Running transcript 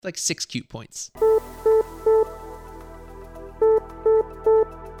like 6 cute points.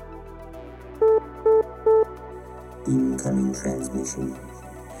 Incoming transmission.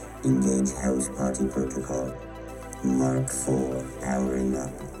 Engage house party protocol. Mark 4 powering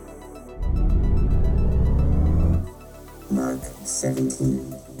up. Mark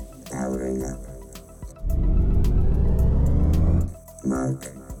 17 powering up. Mark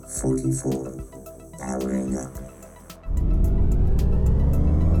 44 powering up.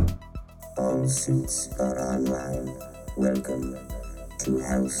 All suits are online. Welcome to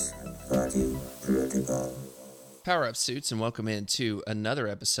House Party Protocol. Power up, suits, and welcome into another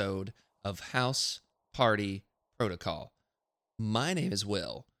episode of House Party Protocol. My name is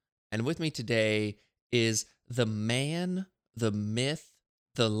Will, and with me today is the man, the myth,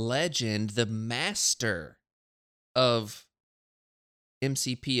 the legend, the master of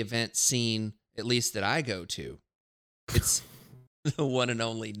MCP event scene, at least that I go to. It's the one and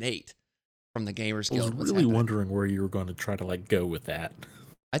only Nate from the Gamers I was Guild. really wondering where you were going to try to go with that.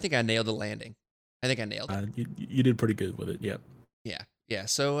 I think I nailed the landing. I think I nailed it. You did pretty good with it. Yep. Yeah.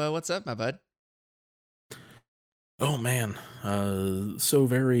 So what's up, my bud? Oh man, so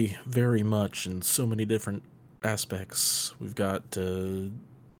very, very much in so many different aspects. We've got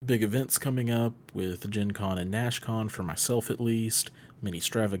big events coming up with Gen Con and NashCon for myself at least. Mini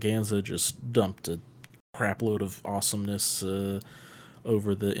Stravaganza just dumped a crap load of awesomeness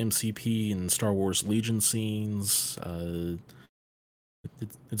over the MCP and Star Wars Legion scenes.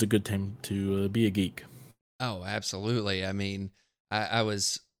 It's a good time to be a geek. Oh, absolutely. I mean, I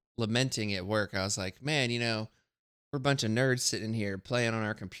was lamenting at work. I was like, man, we're a bunch of nerds sitting here playing on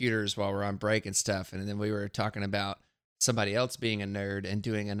our computers while we're on break and stuff. And then we were talking about somebody else being a nerd and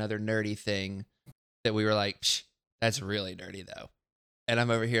doing another nerdy thing that we were like, psh, that's really nerdy though. And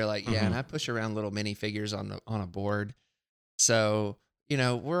I'm over here like, yeah, and I push around little minifigures on a board. So,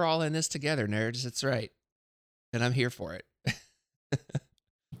 we're all in this together, nerds. That's right. And I'm here for it.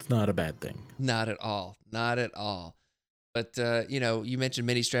 It's not a bad thing. Not at all. Not at all. But, you mentioned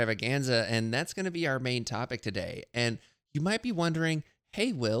Mini Stravaganza, and that's going to be our main topic today. And you might be wondering,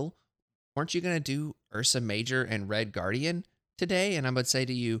 hey, Will, weren't you going to do Ursa Major and Red Guardian today? And I'm going to say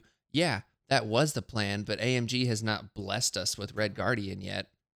to you, yeah, that was the plan, but AMG has not blessed us with Red Guardian yet.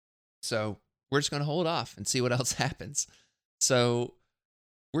 So we're just going to hold off and see what else happens. So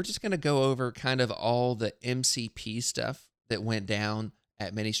we're just going to go over kind of all the MCP stuff that went down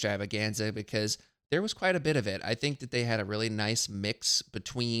at Mini Stravaganza because there was quite a bit of it. I think that they had a really nice mix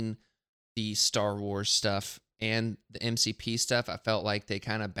between the Star Wars stuff and the MCP stuff. I felt like they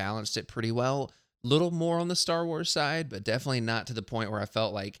kind of balanced it pretty well. A little more on the Star Wars side, but definitely not to the point where I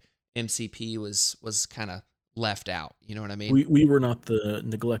felt like MCP was kind of left out. You know what I mean? We were not the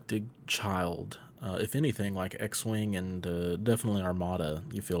neglected child. If anything, like X-Wing and definitely Armada,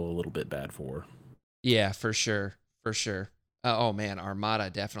 you feel a little bit bad for. Yeah, for sure. For sure. Oh man,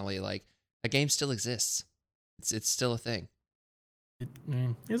 Armada definitely, like, a game still exists. It's still a thing.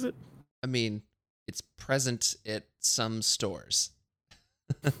 Is it? I mean, it's present at some stores.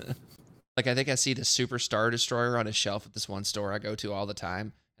 Like, I think I see the Super Star Destroyer on a shelf at this one store I go to all the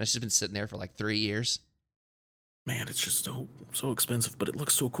time, and it's just been sitting there for like 3 years. Man, it's just so expensive, but it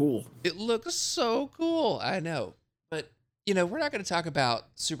looks so cool. It looks so cool. I know. But, we're not going to talk about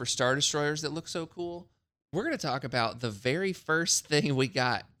Super Star Destroyers that look so cool. We're going to talk about the very first thing we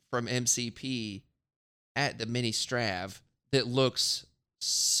got from MCP at the Mini Strav that looks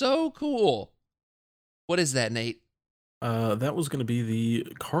so cool. What is that, Nate? That was going to be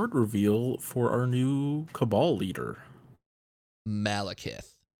the card reveal for our new Cabal leader.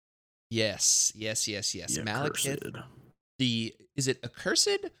 Malekith. Yes. Malekith. Accursed. Is it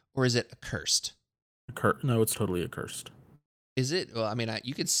accursed or is it accursed? No, it's totally accursed. Is it? Well, I mean,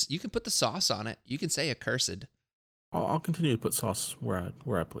 you can put the sauce on it. You can say accursed. I'll continue to put sauce where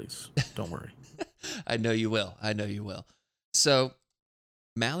I please. Don't worry. I know you will. So,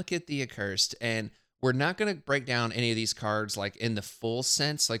 Malekith the Accursed, and we're not going to break down any of these cards like in the full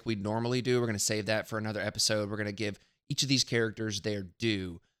sense like we normally do. We're going to save that for another episode. We're going to give each of these characters their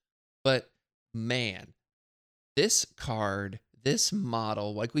due. But man, this card, this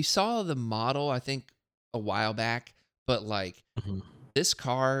model, like we saw the model, I think a while back, but like this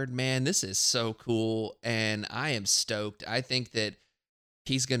card, man, this is so cool. And I am stoked. I think that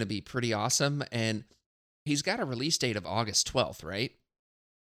he's going to be pretty awesome. And he's got a release date of August 12th, right?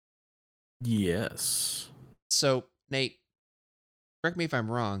 Yes. So, Nate, correct me if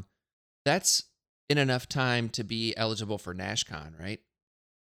I'm wrong. That's in enough time to be eligible for NashCon, right?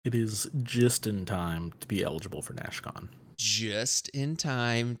 It is just in time to be eligible for NashCon. Just in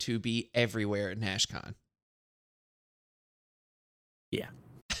time to be everywhere at NashCon. Yeah.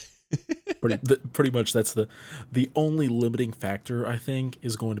 Pretty much that's the only limiting factor, I think,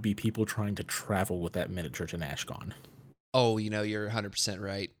 is going to be people trying to travel with that miniature to Nashcon. Oh, you're 100%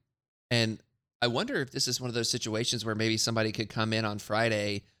 right. And I wonder if this is one of those situations where maybe somebody could come in on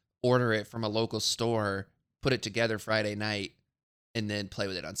Friday, order it from a local store, put it together Friday night, and then play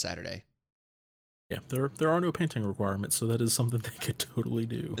with it on Saturday. Yeah, there are no painting requirements, so that is something they could totally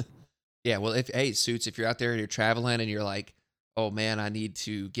do. Yeah, well, Suits, if you're out there and you're traveling and you're like, oh man, I need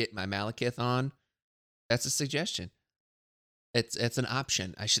to get my Malekith on, that's a suggestion. It's an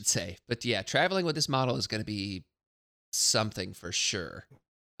option, I should say. But yeah, traveling with this model is going to be something for sure.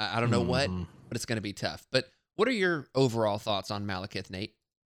 I don't know what, Mhm. but it's going to be tough. But what are your overall thoughts on Malekith, Nate?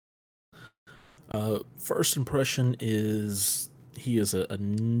 First impression is he is a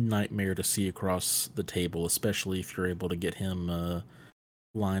nightmare to see across the table, especially if you're able to get him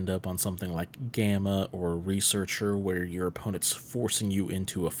lined up on something like Gamma or Researcher, where your opponent's forcing you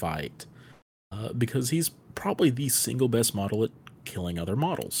into a fight. Because he's probably the single best model at killing other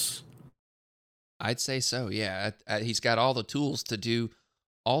models. I'd say so. Yeah, he's got all the tools to do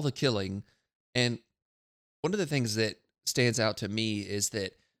all the killing, and one of the things that stands out to me is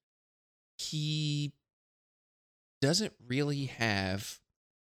that he doesn't really have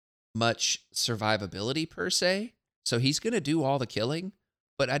much survivability per se. So he's going to do all the killing,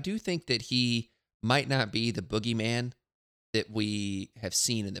 but I do think that he might not be the boogeyman that we have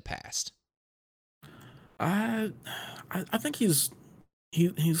seen in the past. I I think he's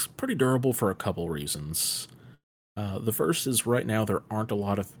pretty durable for a couple reasons. The first is right now there aren't a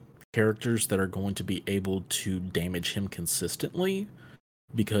lot of characters that are going to be able to damage him consistently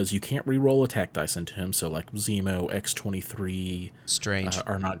because you can't re-roll attack dice into him. So like Zemo, X-23 Strange.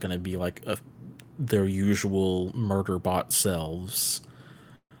 are not going to be like their usual murder bot selves.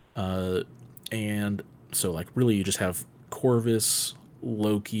 And so like really you just have Corvus,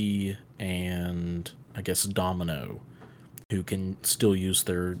 Loki, and I guess Domino, who can still use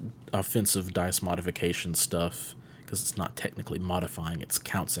their offensive dice modification stuff because it's not technically modifying, it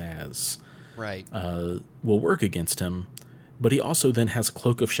counts as, Right. will work against him. But he also then has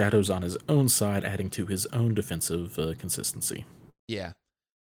Cloak of Shadows on his own side, adding to his own defensive consistency. Yeah.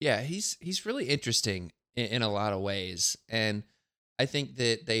 Yeah, he's really interesting in a lot of ways, and I think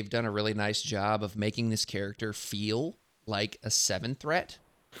that they've done a really nice job of making this character feel like a 7 threat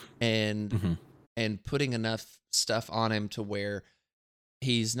and Mm-hmm. and putting enough stuff on him to where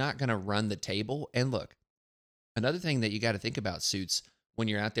he's not going to run the table. And look, another thing that you got to think about, Suits, when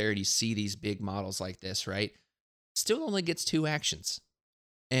you're out there and you see these big models like this, right? Still only gets 2 actions.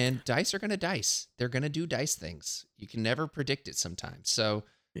 And dice are going to dice. They're going to do dice things. You can never predict it sometimes. So,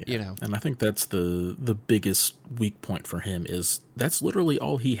 Yeah, and I think that's the biggest weak point for him is that's literally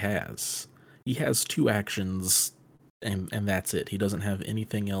all he has. He has 2 actions, and that's it. He doesn't have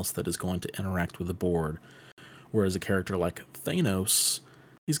anything else that is going to interact with the board. Whereas a character like Thanos,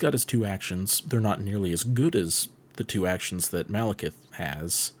 he's got his 2 actions. They're not nearly as good as the 2 actions that Malekith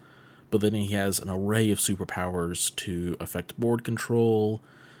has, but then he has an array of superpowers to affect board control,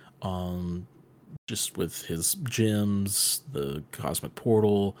 um, just with his gems, the cosmic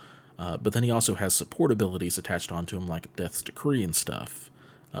portal. But then he also has support abilities attached onto him, like Death's Decree and stuff.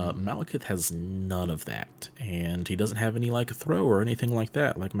 Malekith has none of that, and he doesn't have any like throw or anything like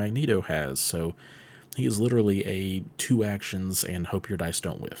that, like Magneto has. So he is literally a 2 actions and hope your dice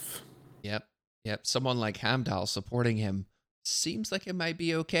don't whiff. Yep. Yep. Someone like Hamdall supporting him seems like it might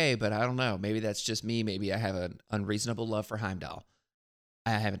be okay, but I don't know. Maybe that's just me. Maybe I have an unreasonable love for Heimdall.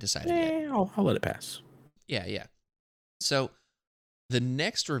 I haven't decided yet. I'll let it pass. Yeah, yeah. So the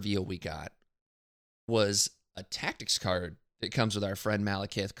next reveal we got was a tactics card that comes with our friend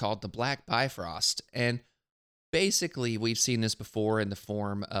Malekith called the Black Bifrost. And basically, we've seen this before in the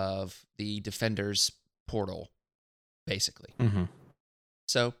form of the Defender's portal, basically. Mm-hmm.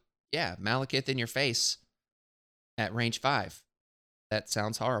 So, yeah, Malekith in your face at range 5. That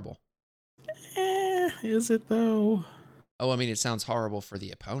sounds horrible. Is it though? Oh, I mean, it sounds horrible for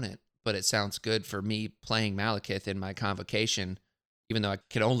the opponent, but it sounds good for me playing Malekith in my convocation, even though I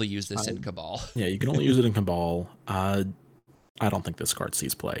can only use this in Cabal. Yeah, you can only use it in Cabal. I don't think this card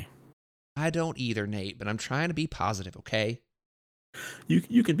sees play. I don't either, Nate, but I'm trying to be positive, okay?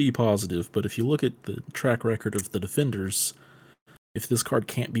 You can be positive, but if you look at the track record of the Defenders, if this card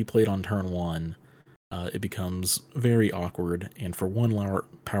can't be played on turn 1, it becomes very awkward, and for 1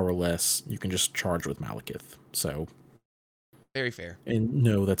 power less, you can just charge with Malekith. So, very fair. And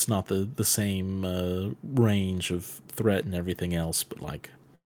no, that's not the same range of threat and everything else, but like,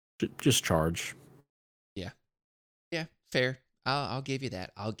 just charge. Yeah, fair. I'll give you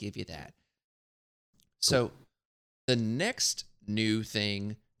that. I'll give you that. So, the next new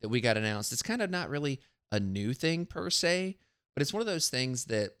thing that we got announced. It's kind of not really a new thing per se, but it's one of those things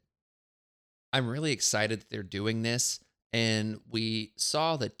that I'm really excited that they're doing this. And we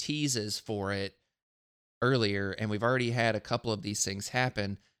saw the teases for it earlier, and we've already had a couple of these things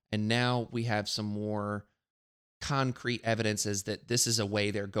happen. And now we have some more concrete evidences that this is a way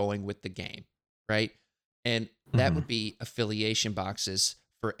they're going with the game, right? And that Hmm. would be affiliation boxes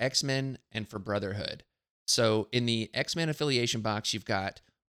for X-Men and for Brotherhood. So in the X-Men affiliation box, you've got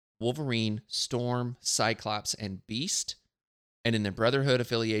Wolverine, Storm, Cyclops, and Beast. And in the Brotherhood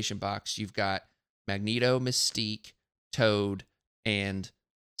affiliation box, you've got Magneto, Mystique, Toad, and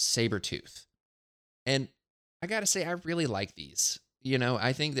Sabretooth. And I got to say, I really like these.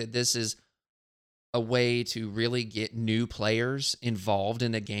 I think that this is a way to really get new players involved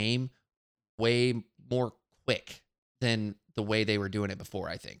in the game way more quick than the way they were doing it before,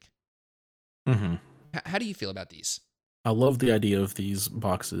 I think. Hmm. How do you feel about these? I love the idea of these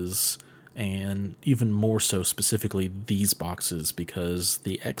boxes, and even more so specifically these boxes, because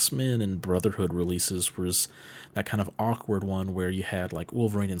the X-Men and Brotherhood releases was that kind of awkward one where you had like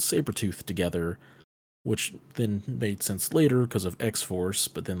Wolverine and Sabretooth together, which then made sense later because of X-Force,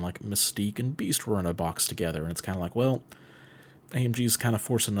 but then like Mystique and Beast were in a box together, and it's kind of like, well, AMG's kind of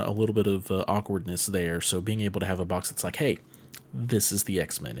forcing a little bit of awkwardness there, so being able to have a box that's like, hey, this is the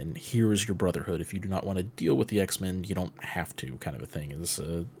X-Men, and here is your Brotherhood. If you do not want to deal with the X-Men, you don't have to, kind of a thing, is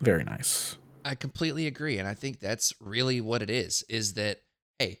very nice. I completely agree. And I think that's really what it is that,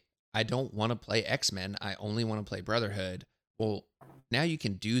 hey, I don't want to play X-Men. I only want to play Brotherhood. Well, now you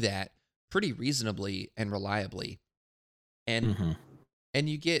can do that pretty reasonably and reliably. And Hmm. and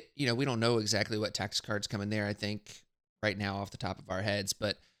you get, we don't know exactly what tax cards come in there, I think, right now off the top of our heads.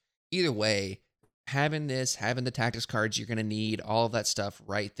 But either way, having the tactics cards you're going to need, all of that stuff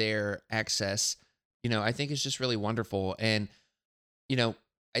right there, access, I think is just really wonderful. And, you know,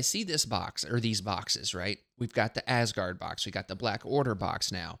 I see this box or these boxes, right? We've got the Asgard box, we got the Black Order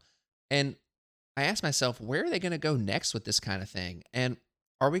box now. And I ask myself, where are they going to go next with this kind of thing? And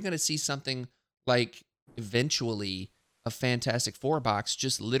are we going to see something like eventually a Fantastic Four box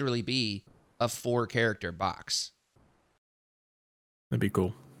just literally be a 4 character box? That'd be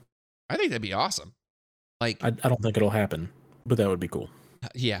cool. I think that'd be awesome. Like, I don't think it'll happen, but that would be cool.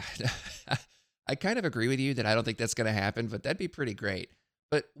 yeah, I kind of agree with you that I don't think that's going to happen, but that'd be pretty great.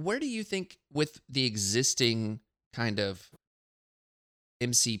 But where do you think, with the existing kind of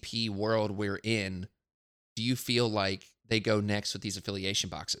MCP world we're in, do you feel like they go next with these affiliation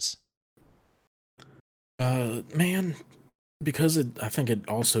boxes? Man, because I think it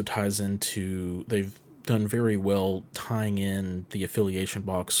also ties into they've done very well tying in the affiliation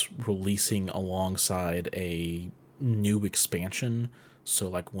box releasing alongside a new expansion. So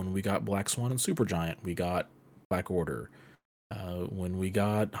like when we got Black Swan and Supergiant, we got Black Order. When we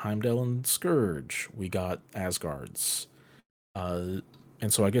got Heimdall and Scourge, we got Asgards. Uh,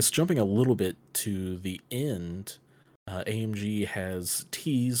 and so I guess jumping a little bit to the end, AMG has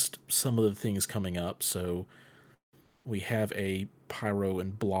teased some of the things coming up. So we have a Pyro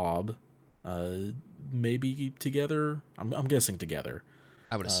and Blob, uh, maybe together. I'm guessing together.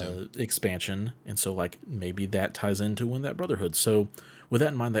 I would assume. Expansion, and so like maybe that ties into when that Brotherhood. So with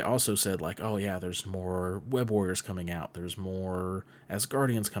that in mind, they also said like, oh yeah, there's more Web Warriors coming out. There's more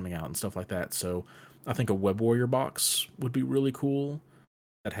Asgardians coming out and stuff like that. So I think a Web Warrior box would be really cool.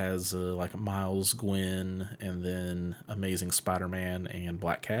 That has like Miles, Gwen, and then Amazing Spider-Man and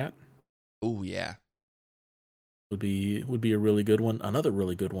Black Cat Oh yeah. would be a really good one. Another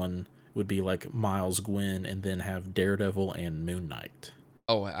really good one would be like Miles, Gwen, and then have Daredevil and Moon Knight.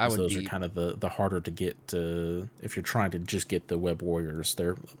 Oh, I Because would those are be. kind of the harder to get. If you're trying to just get the Web Warriors,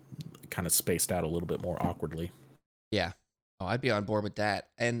 they're kind of spaced out a little bit more awkwardly. Yeah. Oh, I'd be on board with that.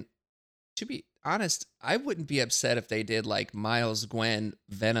 And to be honest, I wouldn't be upset if they did like Miles, Gwen,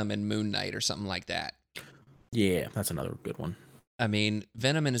 Venom, and Moon Knight or something like that. Yeah, that's another good one. I mean,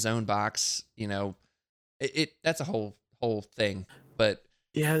 Venom in his own box, it that's a whole thing. But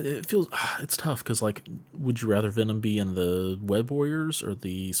Yeah, it feels it's tough because like, would you rather Venom be in the Web Warriors or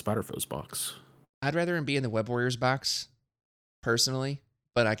the Spider Foes box? I'd rather him be in the Web Warriors box personally.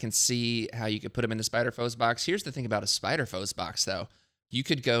 But I can see how you could put him in the Spider Foes box. Here's the thing about a Spider Foes box, though. You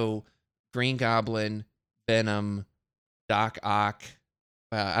could go Green Goblin, Venom, Doc Ock.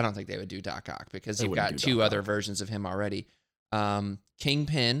 Well, I don't think they would do Doc Ock because They you've wouldn't got do two Doc other Ock. versions of him already.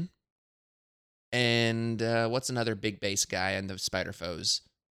 Kingpin, and what's another big base guy in the Spider Foes?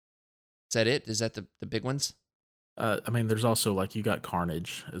 Is that it? Is that the big ones? I mean, there's also like you got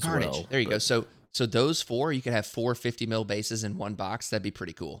Carnage as Carnage. well. There you go. But So those four, you could have 4 50 mil bases in one box. That'd be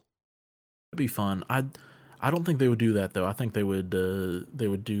pretty cool. it'd be fun. I don't think they would do that though. I think they would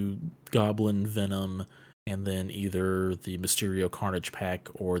do Goblin, Venom, and then either the Mysterio Carnage pack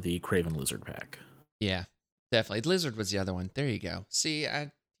or the Craven Lizard pack. Yeah, definitely. Lizard was the other one. There you go. See,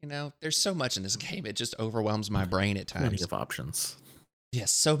 there's so much in this game. It just overwhelms my brain at Plenty times. of options.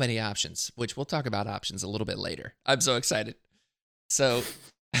 Yes, so many options, which we'll talk about options a little bit later. I'm so excited. So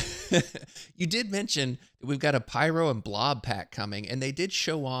you did mention that we've got a Pyro and Blob pack coming, and they did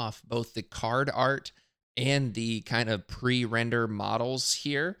show off both the card art and the kind of pre-render models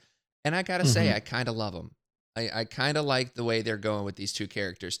here. And I gotta say, I kind of love them. I kind of like the way they're going with these two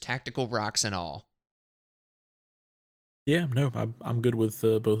characters, tactical rocks and all. Yeah, no, I'm good with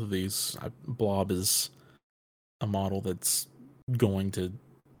both of these. Blob is a model that's going to.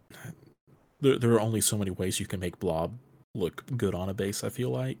 There are only so many ways you can make Blob look good on a base, I feel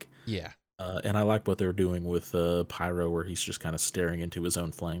like. Yeah. And I like what they're doing with Pyro, where he's just kind of staring into his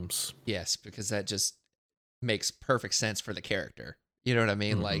own flames. Yes, because that just makes perfect sense for the character. You know what I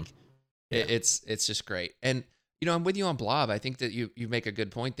mean? Like, Yeah. it's just great. And I'm with you on Blob. I think that you make a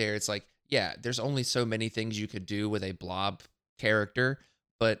good point there. It's like, yeah, there's only so many things you could do with a Blob character,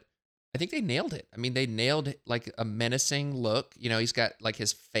 but I think they nailed it. I mean, they nailed like a menacing look. He's got like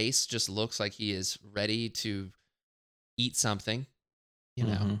his face just looks like he is ready to eat something.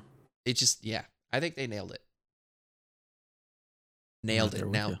 It just, yeah, I think they nailed it. Nailed it.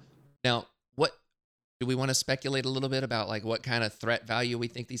 Now, what do we want to speculate a little bit about, like what kind of threat value we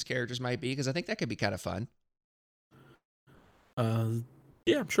think these characters might be? Because I think that could be kind of fun.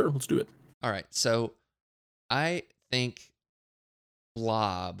 Yeah, sure, let's do it. All right, so I think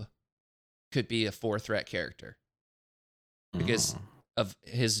Blob could be a 4-threat character because of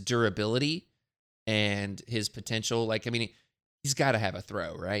his durability and his potential. Like, I mean, he's got to have a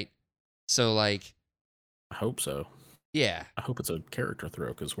throw, right? So, like, I hope so. Yeah. I hope it's a character throw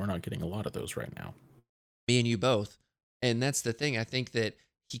because we're not getting a lot of those right now. Me and you both. And that's the thing. I think that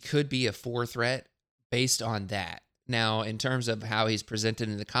he could be a 4-threat based on that. Now, in terms of how he's presented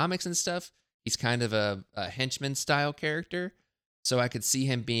in the comics and stuff, he's kind of a henchman style character. So I could see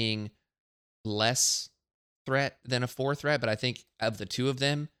him being less threat than a 4-threat. But I think of the two of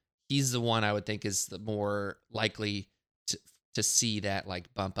them, he's the one I would think is the more likely to see that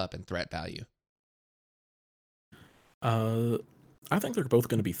like bump up in threat value. I think they're both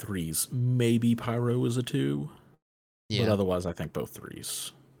going to be 3s. Maybe Pyro is a 2. Yeah. But otherwise, I think both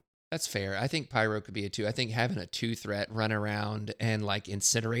 3s. That's fair. I think Pyro could be a 2. I think having a 2-threat run around and like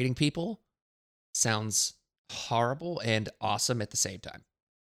incinerating people sounds horrible and awesome at the same time.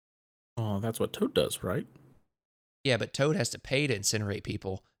 Oh, that's what Toad does, right? Yeah, but Toad has to pay to incinerate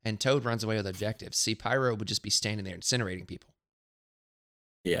people, and Toad runs away with objectives. See, Pyro would just be standing there incinerating people.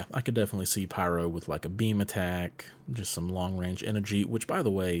 Yeah, I could definitely see Pyro with like a beam attack, just some long-range energy, which, by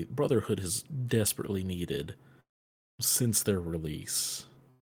the way, Brotherhood has desperately needed since their release.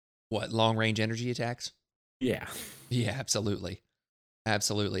 What, long-range energy attacks? Yeah. Yeah, absolutely.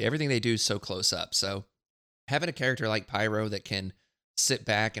 Absolutely. Everything they do is so close up. So having a character like Pyro that can sit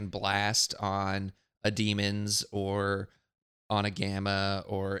back and blast on a demons or on a gamma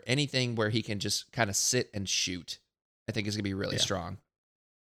or anything where he can just kind of sit and shoot, I think is going to be really strong.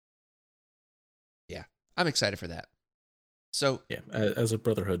 Yeah, I'm excited for that. So yeah, as a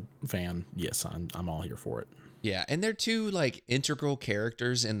Brotherhood fan, yes, I'm all here for it. Yeah, and they're two like integral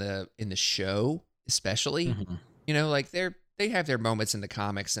characters in the show, especially. Mm-hmm. Like they have their moments in the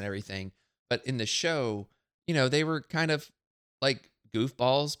comics and everything, but in the show, they were kind of like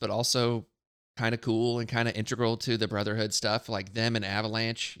goofballs, but also kind of cool and kind of integral to the Brotherhood stuff, like them and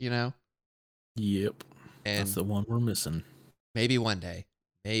Avalanche. Yep, and that's the one we're missing. Maybe one day.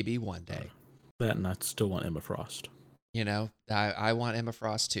 That, and I still want Emma Frost. I want Emma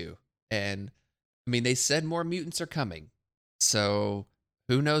Frost too, and. I mean, they said more mutants are coming, so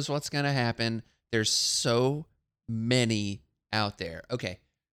who knows what's going to happen. There's so many out there. Okay,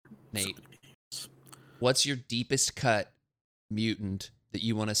 Nate, what's your deepest cut mutant that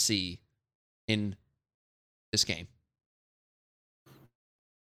you want to see in this game?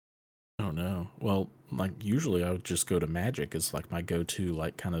 Oh, no. Well, like, usually I would just go to Magic as, like, my go-to,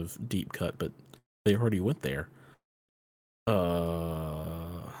 like, kind of deep cut, but they already went there.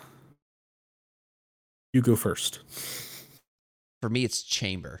 You go first. For me, it's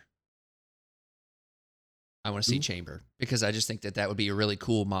Chamber. I want to see Chamber because I just think that would be a really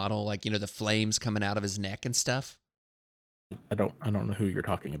cool model. Like, the flames coming out of his neck and stuff. I don't know who you're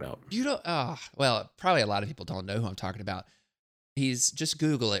talking about. You don't? Well, probably a lot of people don't know who I'm talking about. Just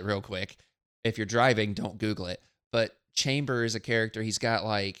Google it real quick. If you're driving, don't Google it. But Chamber is a character. He's got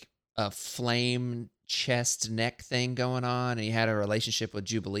like a flame chest neck thing going on, and he had a relationship with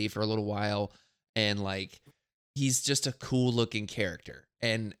Jubilee for a little while. And like he's just a cool looking character.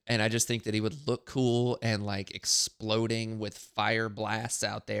 And I just think that he would look cool and like exploding with fire blasts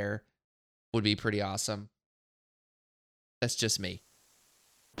out there would be pretty awesome. That's just me.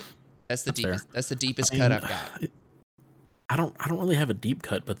 That's the That's fair. deepest. That's the deepest I cut mean, I've got. I don't really have a deep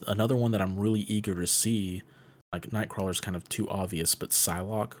cut, but another one that I'm really eager to see, like Nightcrawler's kind of too obvious, but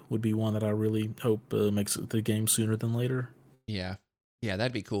Psylocke would be one that I really hope makes it to the game sooner than later. Yeah. Yeah,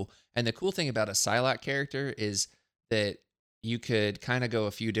 that'd be cool. And the cool thing about a Psylocke character is that you could kind of go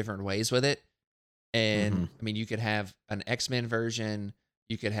a few different ways with it. Hmm. And I mean, you could have an X-Men version,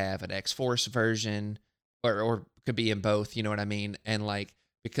 you could have an X-Force version, or could be in both, you know what I mean? And like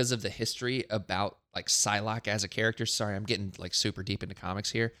because of the history about like Psylocke as a character, sorry, I'm getting like super deep into comics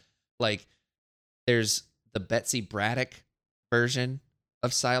here. Like there's the Betsy Braddock version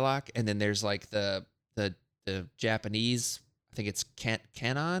of Psylocke, and then there's like the Japanese, I think it's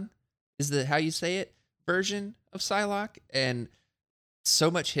Canon is the how you say it version of Psylocke, and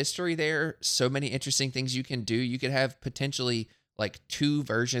so much history there, so many interesting things you can do. You could have potentially like two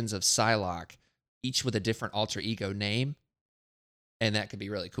versions of Psylocke, each with a different alter ego name, and that could be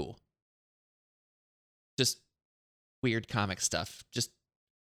really cool. Just weird comic stuff. Just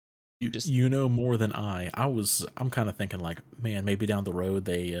You know more than I. I'm kind of thinking like, man, maybe down the road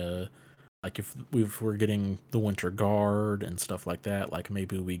they like if we're getting the Winter Guard and stuff like that, like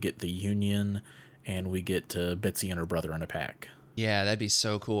maybe we get the Union and we get Betsy and her brother in a pack. yeah, that'd be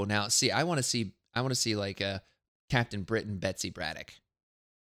so cool. Now, see, I want to see like a Captain Britain Betsy Braddock.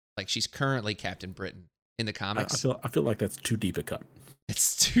 Like she's currently Captain Britain in the comics. I feel like that's too deep a cut.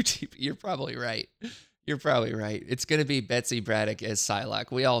 It's too deep. You're probably right. You're probably right. It's going to be Betsy Braddock as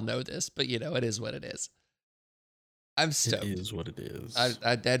Psylocke. We all know this, but you know, it is what it is. I'm It stoked. is what it is.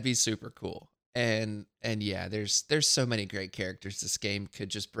 That'd be super cool. And yeah, there's so many great characters this game could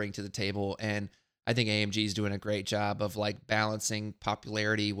just bring to the table, and I think AMG is doing a great job of like balancing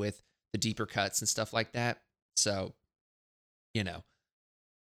popularity with the deeper cuts and stuff like that. So, you know,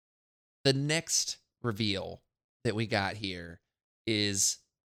 the next reveal that we got here is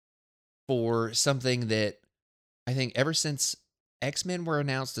for something that I think ever since X-Men were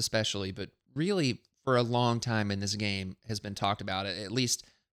announced, especially, but really for a long time in this game has been talked about it. At least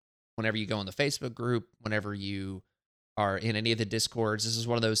whenever you go in the Facebook group, whenever you are in any of the discords, this is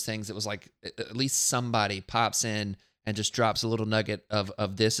one of those things that was like at least somebody pops in and just drops a little nugget of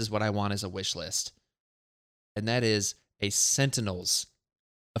this is what I want as a wish list. And that is a Sentinels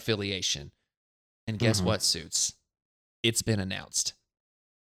affiliation. And guess Mhm. what, Suits? It's been announced.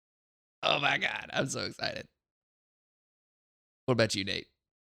 Oh my God, I'm so excited. What about you, Nate?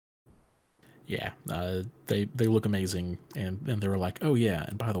 Yeah, they look amazing, and they were like, oh yeah,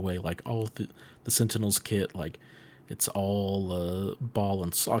 and by the way, like all of the Sentinels kit, like it's all ball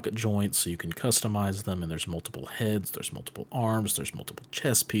and socket joints, so you can customize them, and there's multiple heads, there's multiple arms, there's multiple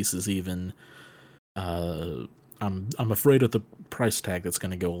chest pieces, even. Uh, I'm afraid of the price tag that's going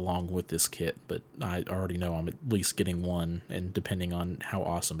to go along with this kit, but I already know I'm at least getting one, and depending on how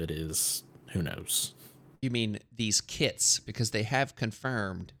awesome it is, who knows? You mean these kits, because they have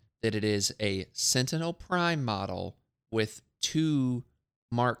confirmed that it is a Sentinel Prime model with two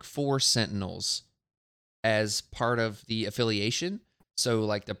Mark IV Sentinels as part of the affiliation. So,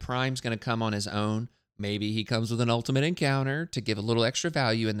 like, the Prime's going to come on his own. Maybe he comes with an Ultimate Encounter to give a little extra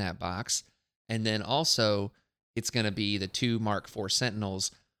value in that box. And then also, it's going to be the two Mark IV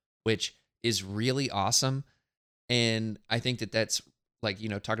Sentinels, which is really awesome. And I think that that's like, you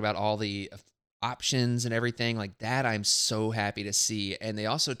know, talk about all the options and everything like that. I'm so happy to see. And they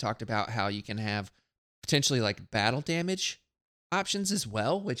also talked about how you can have potentially like battle damage options as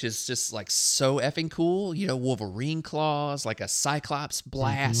well, which is just like so effing cool. You know, Wolverine claws, like a Cyclops Hmm.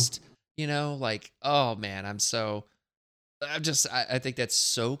 blast, you know, like, oh man, I think that's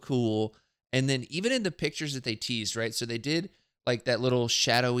so cool. And then even in the pictures that they teased, right? So they did like that little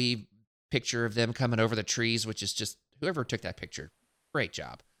shadowy picture of them coming over the trees, which is just whoever took that picture, great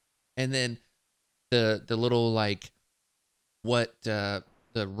job. And then the little like what the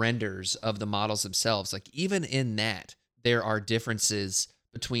renders of the models themselves, like even in that, there are differences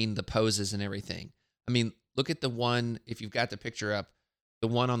between the poses and everything. I mean, look at the one if you've got the picture up, the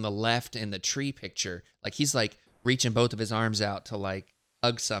one on the left in the tree picture, like he's like reaching both of his arms out to like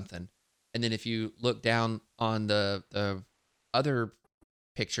hug something. And then if you look down on the other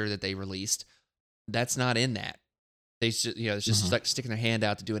picture that they released, that's not in that. It's just Hmm. like sticking their hand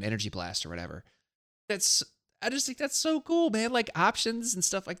out to do an energy blast or whatever. That's I just think that's so cool, man. Like options and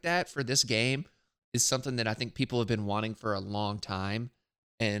stuff like that for this game is something that I think people have been wanting for a long time,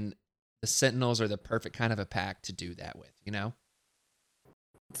 and the Sentinels are the perfect kind of a pack to do that with, you know?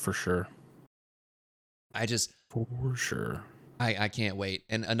 For sure. I just For sure. I can't wait.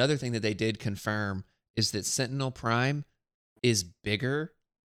 And another thing that they did confirm is that Sentinel Prime is bigger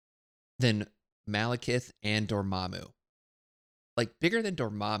than Malekith and Dormammu. Like bigger than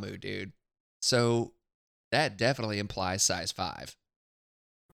Dormammu, dude. So that definitely implies size 5.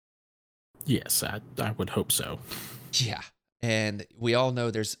 Yes, I would hope so. Yeah. And we all know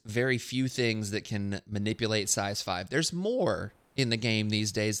there's very few things that can manipulate size 5. There's more in the game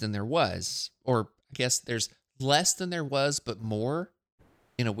these days than there was. Or I guess there's less than there was, but more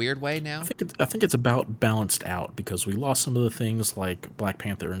in a weird way now. I think it's about balanced out because we lost some of the things like Black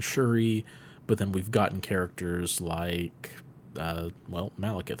Panther and Shuri, but then we've gotten characters like,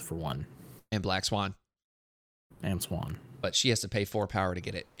 Malekith for one, And Black Swan. and Swan. But she has to pay 4 power to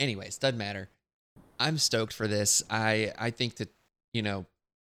get it. Anyways, doesn't matter. I'm stoked for this. I think that,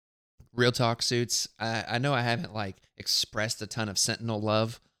 real talk, Suits. I know I haven't like expressed a ton of Sentinel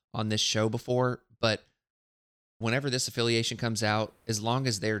love on this show before, but whenever this affiliation comes out, as long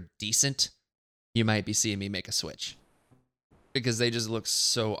as they're decent, you might be seeing me make a switch because they just look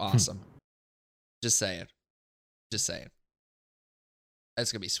so awesome. Just saying. Just saying.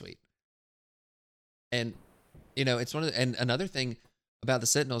 That's gonna be sweet. And it's and another thing about the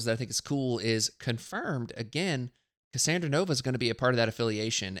Sentinels that I think is cool is confirmed again, Cassandra Nova is going to be a part of that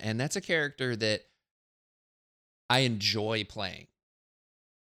affiliation. And that's a character that I enjoy playing,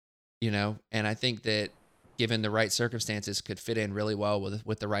 and I think that given the right circumstances could fit in really well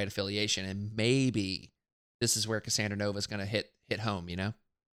with the right affiliation. And maybe this is where Cassandra Nova is going to hit home,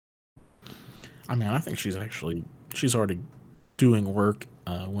 I mean, I think she's already doing work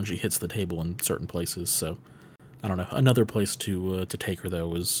when she hits the table in certain places. So I don't know. Another place to take her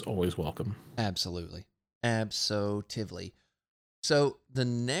though is always welcome. Absolutely. Absolutely. So the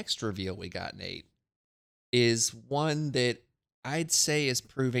next reveal we got, Nate, is one that I'd say is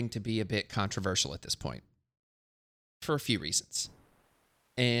proving to be a bit controversial at this point for a few reasons.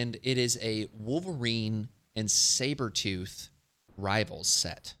 And it is a Wolverine and Sabretooth Rivals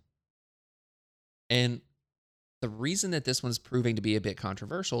set. And the reason that this one's proving to be a bit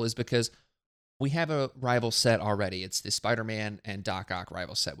controversial is because we have a rival set already. It's the Spider-Man and Doc Ock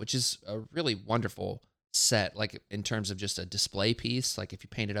rival set, which is a really wonderful set, like in terms of just a display piece. Like if you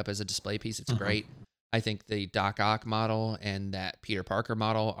paint it up as a display piece, it's great. I think the Doc Ock model and that Peter Parker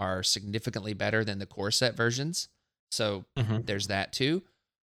model are significantly better than the core set versions. So there's that too.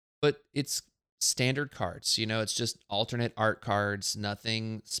 But it's standard cards. It's just alternate art cards,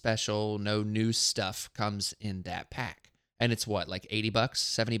 nothing special, no new stuff comes in that pack. And it's what, like $80,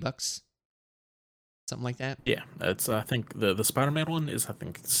 $70? Something like that? Yeah, that's I think the Spider-Man one is I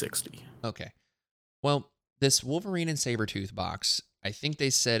think 60. Okay. Well, this Wolverine and Sabretooth box, I think they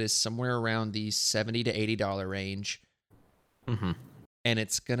said is somewhere around the $70 to $80 range. Mm-hmm. And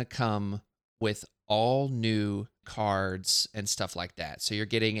it's going to come with all new cards and stuff like that. So you're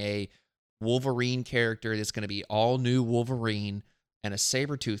getting a Wolverine character that's going to be all new Wolverine and a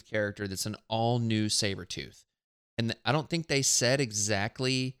Sabretooth character that's an all new Sabretooth. And I don't think they said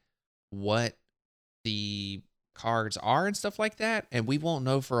exactly what the cards are and stuff like that. And we won't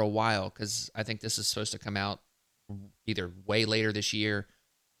know for a while because I think this is supposed to come out either way later this year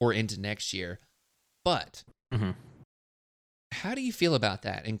or into next year. But how do you feel about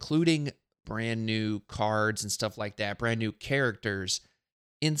that? Including brand new cards and stuff like that, brand new characters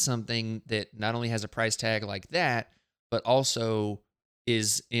in something that not only has a price tag like that, but also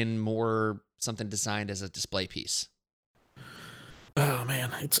is in more something designed as a display piece. Oh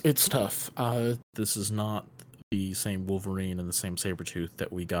man, it's tough. This is not the same Wolverine and the same Sabretooth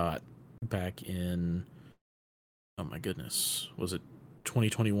that we got back in, oh my goodness, was it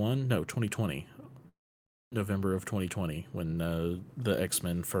 2021? No, 2020. November of 2020 when the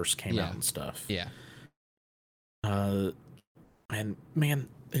X-Men first came out and stuff. Yeah. And man,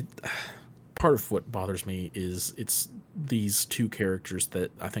 part of what bothers me is it's these two characters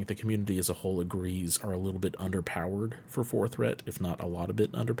that I think the community as a whole agrees are a little bit underpowered for 4th Threat, if not a lot of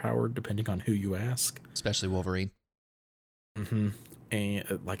bit underpowered, depending on who you ask. Especially Wolverine. And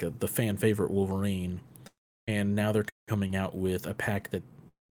the fan favorite Wolverine. And now they're coming out with a pack that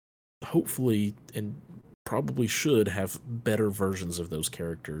hopefully and probably should have better versions of those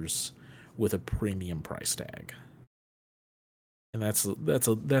characters with a premium price tag. And that's the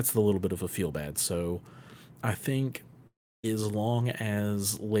little bit of a feel bad. So I think as long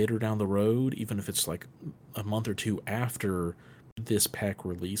as later down the road, even if it's like a month or two after this pack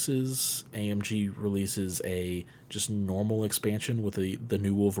releases, AMG releases a just normal expansion with the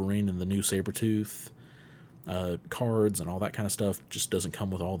new Wolverine and the new Sabretooth cards and all that kind of stuff, just doesn't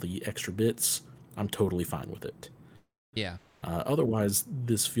come with all the extra bits, I'm totally fine with it. Yeah. Otherwise,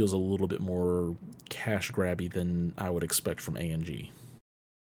 this feels a little bit more cash grabby than I would expect from ANG.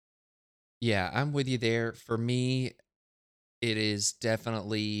 Yeah, I'm with you there. For me, it is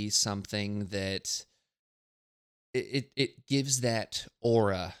definitely something that it gives that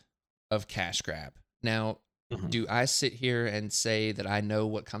aura of cash grab. Now, Mhm. do I sit here and say that I know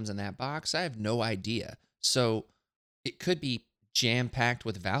what comes in that box? I have no idea. So it could be jam packed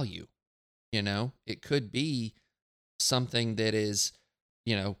with value. It could be something that is,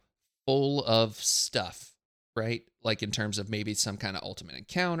 you know, full of stuff, right? Like in terms of maybe some kind of ultimate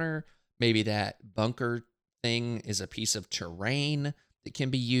encounter, maybe that bunker thing is a piece of terrain that can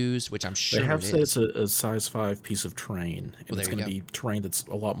be used, which I'm They sure have it said it's is. a size 5 piece of terrain, Well, and it's there you going to go. be terrain that's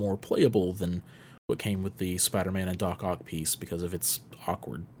a lot more playable than what came with the Spider-Man and Doc Ock piece because of its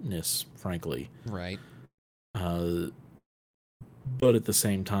awkwardness, frankly. Right. Uh, but at the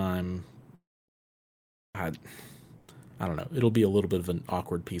same time, I I don't know. It'll be a little bit of an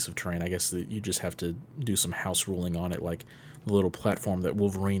awkward piece of terrain. I guess that you just have to do some house ruling on it, like the little platform that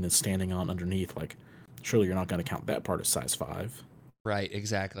Wolverine is standing on underneath. Like, surely you're not going to count that part as size 5. Right.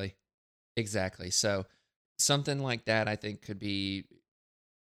 Exactly. Exactly. So something like that I think could be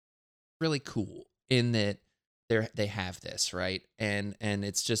really cool in that they have this, right? And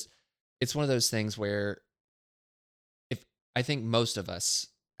it's one of those things where if I think most of us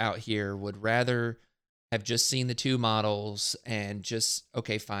out here would rather have just seen the two models and just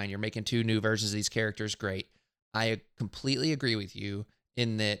okay, fine, you're making two new versions of these characters, great. I completely agree with you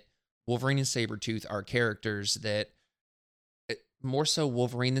in that Wolverine and Sabretooth are characters that more so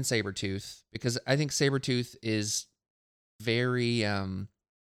Wolverine than Sabretooth because I think Sabretooth is very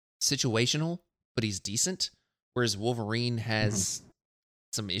situational, but he's decent. Whereas Wolverine Hmm. has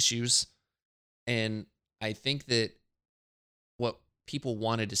some issues. And I think that what people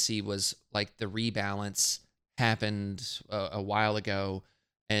wanted to see was like the rebalance happened a while ago.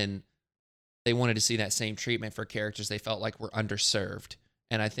 And they wanted to see that same treatment for characters they felt like were underserved.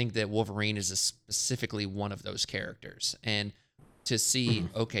 And I think that Wolverine is specifically one of those characters. And to see,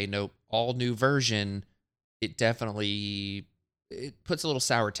 Hmm. okay, no, all new version, it puts a little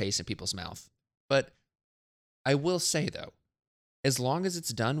sour taste in people's mouth. But I will say though, as long as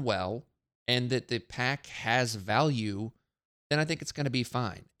it's done well and that the pack has value, then I think it's going to be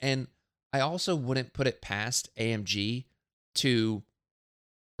fine. And I also wouldn't put it past AMG to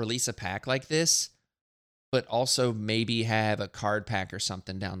release a pack like this, but also maybe have a card pack or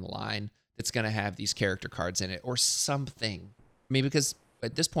something down the line that's going to have these character cards in it or something. I mean, because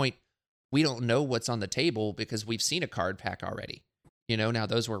at this point, we don't know what's on the table because we've seen a card pack already. Now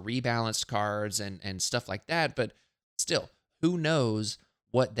those were rebalanced cards and stuff like that, but still, who knows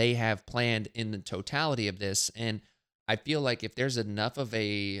what they have planned in the totality of this? And I feel like if there's enough of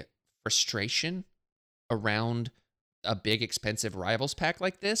a frustration around a big expensive rivals pack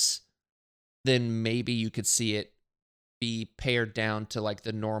like this, then maybe you could see it be pared down to like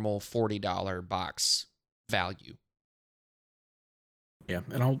the normal $40 box value. Yeah,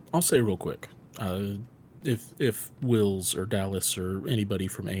 and I'll say real quick, uh, if Wills or Dallas or anybody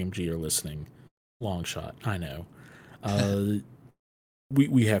from AMG are listening, long shot, I know. Uh,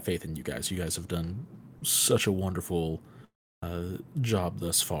 we have faith in you guys. You guys have done such a wonderful job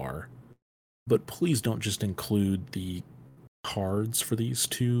thus far. But please don't just include the cards for these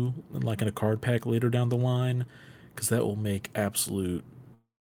two, like in a card pack later down the line, because that will make absolute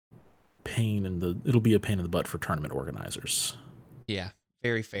pain in the. It'll be a pain in the butt for tournament organizers. Yeah,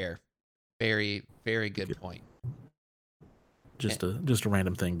 very fair. Very, very good point. Eh, Just a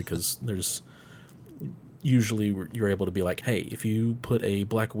random thing because there's usually you're able to be like, hey, if you put a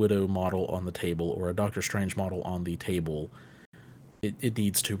Black Widow model on the table or a Doctor Strange model on the table, it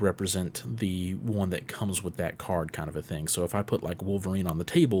needs to represent the one that comes with that card, kind of a thing. So if I put like Wolverine on the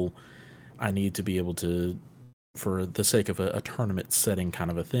table, I need to be able to, for the sake of a tournament setting kind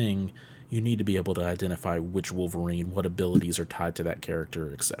of a thing, you need to be able to identify which Wolverine, what abilities are tied to that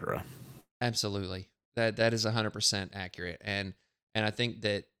character, etc. Absolutely. That is 100% accurate. And I think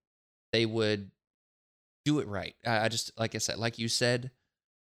that they would do it right. I just like I said, like you said,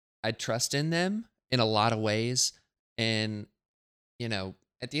 I trust in them in a lot of ways. And,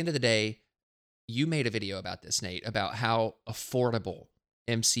 at the end of the day, you made a video about this, Nate, about how affordable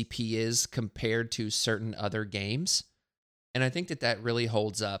MCP is compared to certain other games. And I think that that really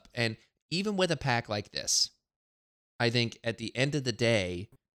holds up. And even with a pack like this, I think at the end of the day,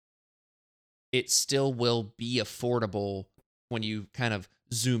 it still will be affordable when you kind of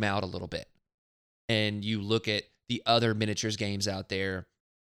zoom out a little bit and you look at the other miniatures games out there,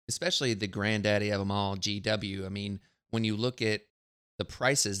 especially the granddaddy of them all, GW. I mean, when you look at the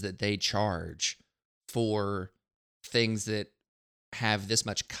prices that they charge for things that have this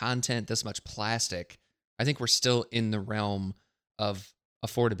much content, this much plastic, I think we're still in the realm of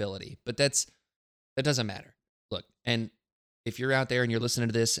affordability. But that doesn't matter. Look, and if you're out there and you're listening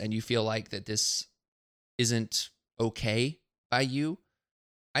to this and you feel like that this isn't okay by you,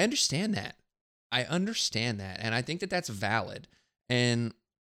 I understand that. I understand that. And I think that that's valid. And,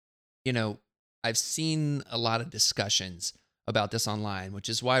 you know, I've seen a lot of discussions about this online, which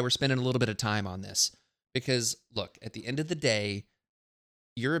is why we're spending a little bit of time on this. Because, look, at the end of the day,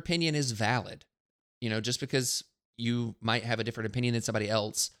 your opinion is valid. You know, just because you might have a different opinion than somebody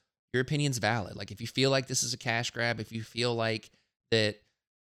else, your opinion's valid. Like, if you feel like this is a cash grab, if you feel like that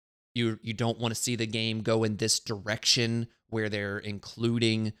you don't want to see the game go in this direction where they're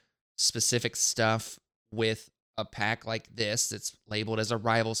including specific stuff with a pack like this that's labeled as a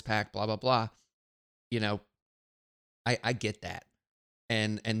Rivals pack, blah, blah, blah, you know, I get that.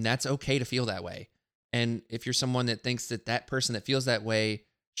 And that's okay to feel that way. And if you're someone that thinks that that person that feels that way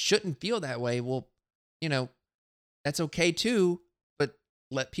shouldn't feel that way, well, you know, that's okay too, but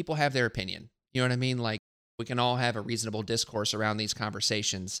let people have their opinion. You know what I mean? Like, we can all have a reasonable discourse around these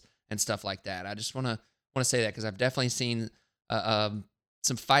conversations and stuff like that. I just want to say that because I've definitely seen some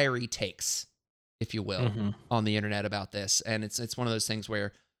fiery takes, if you will, on the internet about this. And it's one of those things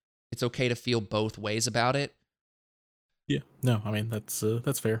where it's okay to feel both ways about it. Yeah, no, I mean, that's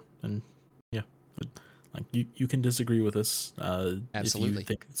fair. And yeah, like you can disagree with us. Absolutely. If you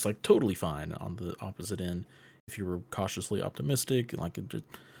think it's like totally fine on the opposite end. If you were cautiously optimistic, like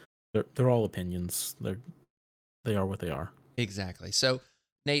they're all opinions. They are what they are. Exactly. So,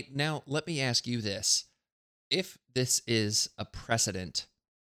 Nate, now let me ask you this. If this is a precedent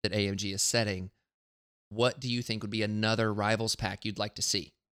that AMG is setting, what do you think would be another Rivals pack you'd like to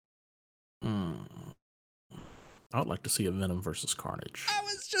see? I would like to see a Venom versus Carnage. I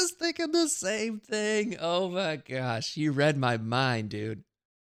was just thinking the same thing. Oh my gosh. You read my mind, dude.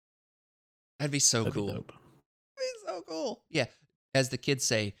 That'd be so That'd cool. be dope. That'd be so cool. Yeah. As the kids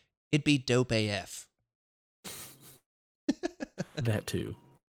say, it'd be dope AF. That too.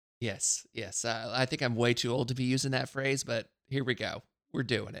 Yes. I think I'm way too old to be using that phrase, but here we go. We're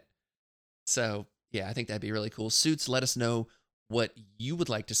doing it. So, yeah, I think that'd be really cool. Suits, let us know what you would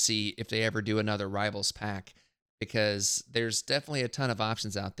like to see if they ever do another Rivals pack, because there's definitely a ton of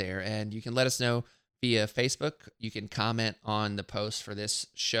options out there. And you can let us know via Facebook. You can comment on the post for this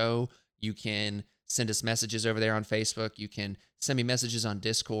show. You can send us messages over there on Facebook. You can send me messages on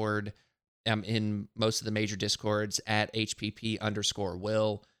Discord. I'm in most of the major Discords at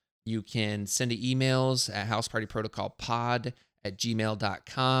HPP_Will. You can send emails at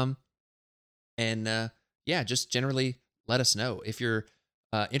housepartyprotocolpod@gmail.com. And yeah, just generally let us know. If you're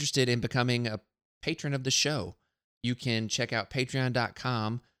interested in becoming a patron of the show, you can check out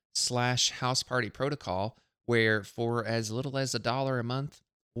patreon.com/housepartyprotocol, where for as little as $1 a month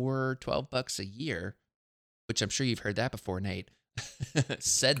or $12 a year, which I'm sure you've heard that before, Nate,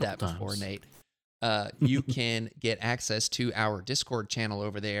 said that before, Nate, you can get access to our Discord channel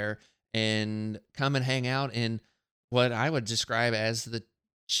over there and come and hang out in what I would describe as the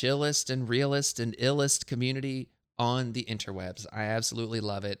chillest and realest and illest community on the interwebs. I absolutely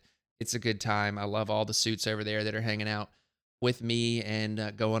love it. It's a good time. I love all the suits over there that are hanging out with me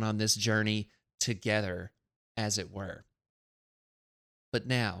and going on this journey together, as it were. But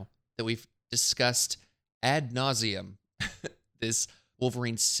now that we've discussed ad nauseum this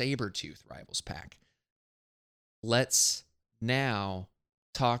Wolverine Sabretooth Rivals pack, let's now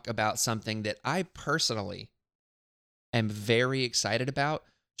talk about something that I personally am very excited about,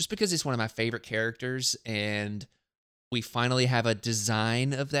 just because it's one of my favorite characters, and we finally have a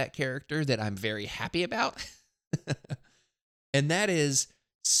design of that character that I'm very happy about. And that is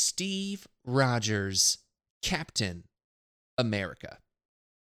Steve Rogers, Captain America.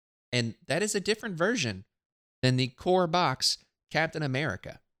 And that is a different version than the core box Captain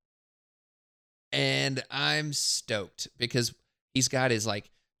America. And I'm stoked because he's got his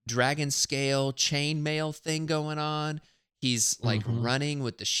like dragon scale chainmail thing going on. He's like running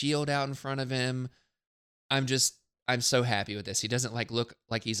with the shield out in front of him. I'm so happy with this. He doesn't like look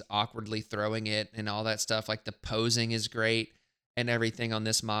like he's awkwardly throwing it and all that stuff. Like, the posing is great and everything on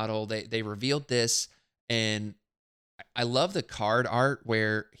this model. They revealed this, and I love the card art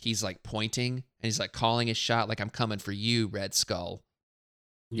where he's like pointing and he's like calling his shot, like, I'm coming for you, Red Skull.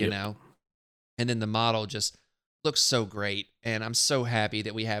 You know? And then the model just looks so great. And I'm so happy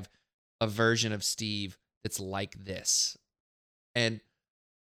that we have a version of Steve that's like this. And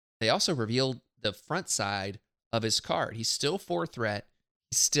they also revealed the front side of his card. He's still 4 threat.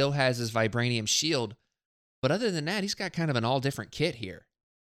 He still has his vibranium shield. But other than that, he's got kind of an all different kit here.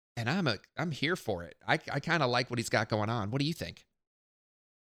 and I'm here for it. I kind of like what he's got going on. What do you think?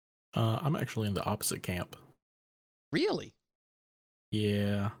 I'm actually in the opposite camp. Really?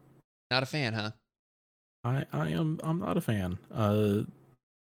 Yeah, Not a fan, huh? I'm not a fan.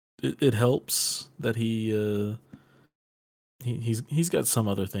 It helps that he's got some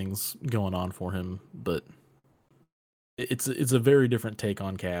other things going on for him, but it's a very different take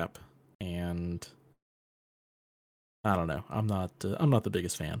on Cap, and I don't know. I'm not the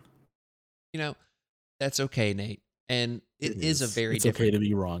biggest fan. You know, that's okay, Nate. And it is a very It's okay different. to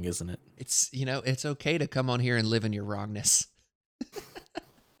be wrong, isn't it? It's okay to come on here and live in your wrongness.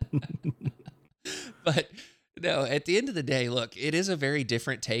 But no, at the end of the day, look, it is a very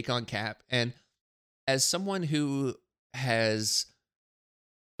different take on Cap. And as someone who has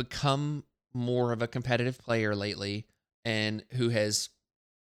become more of a competitive player lately and who has,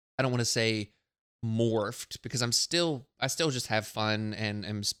 I don't want to say morphed because I still just have fun and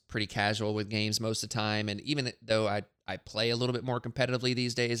am pretty casual with games most of the time. And even though I play a little bit more competitively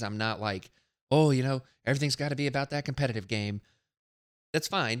these days, I'm not like, oh, everything's got to be about that competitive game. That's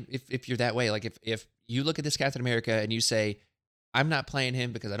fine if you're that way. Like if you look at this Captain America and you say, I'm not playing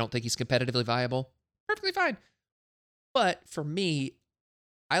him because I don't think he's competitively viable, perfectly fine. But for me,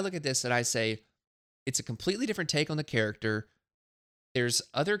 I look at this and I say, it's a completely different take on the character. There's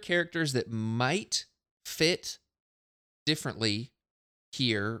other characters that might fit differently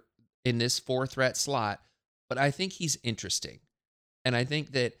here in this 4 threat slot, but I think he's interesting. And I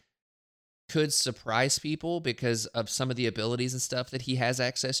think that could surprise people because of some of the abilities and stuff that he has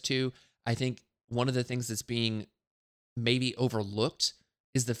access to. I think one of the things that's being maybe overlooked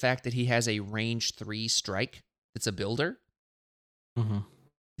is the fact that he has a range 3 strike that's a builder. Mm-hmm.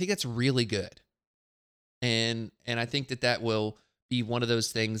 I think that's really good. And I think that will be one of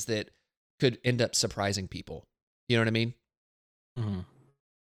those things that could end up surprising people. You know what I mean? Mm-hmm.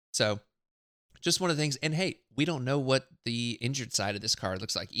 So just one of the things. And hey, we don't know what the injured side of this card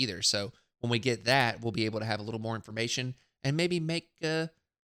looks like either. So when we get that, we'll be able to have a little more information and maybe make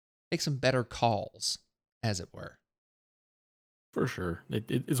some better calls, as it were. For sure, it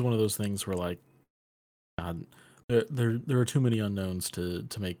is one of those things where like, God, there are too many unknowns to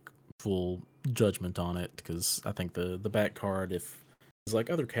make full judgment on it, because I think the back card, if it's like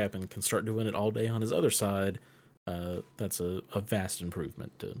other Captain can start doing it all day on his other side, that's a vast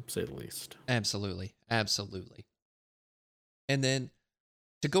improvement, to say the least. Absolutely. Absolutely. And then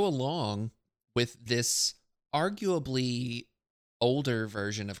to go along with this arguably older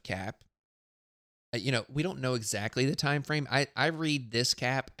version of Cap, we don't know exactly the time frame. I read this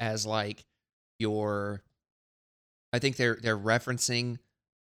Cap as like I think they're referencing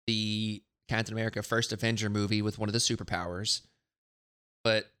the Captain America First Avenger movie with one of the superpowers,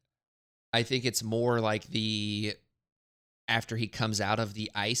 but I think it's more like the after he comes out of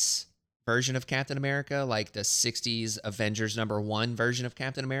the ice version of Captain America, like the 60s Avengers #1 version of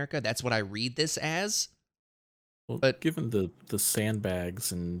Captain America. That's what I read this as. Well, But given the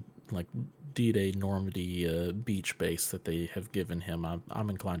sandbags and like D-Day Normandy beach base that they have given him, I'm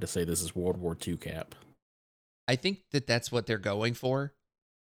inclined to say this is World War II Cap. I think that's what they're going for.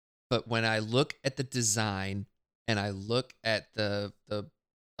 But when I look at the design and I look at the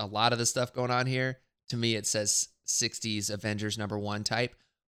a lot of the stuff going on here, to me it says 60s Avengers #1 type.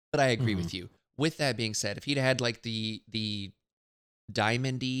 But I agree with you. With that being said, if he'd had like the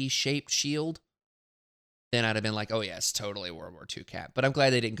diamondy shaped shield, then I'd have been like, oh yes, totally World War II Cap. But I'm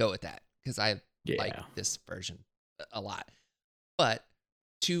glad they didn't go with that because I like this version a lot. But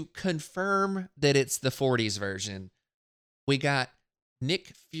to confirm that it's the 40s version, we got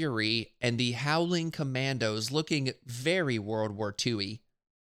Nick Fury and the Howling Commandos looking very World War II-y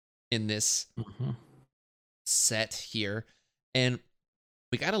in this set here. And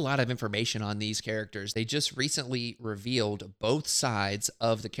we got a lot of information on these characters. They just recently revealed both sides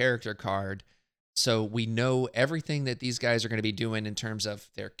of the character card. So we know everything that these guys are going to be doing in terms of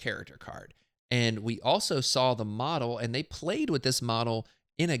their character card. And we also saw the model, and they played with this model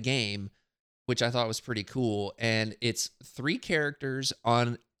in a game, which I thought was pretty cool. And it's 3 characters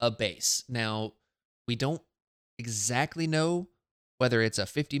on a base. Now, we don't exactly know whether it's a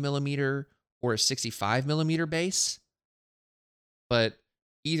 50 millimeter or a 65 millimeter base, but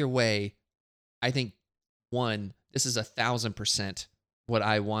either way, I think this is 1,000% what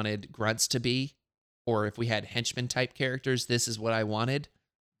I wanted grunts to be, or if we had henchman type characters, this is what I wanted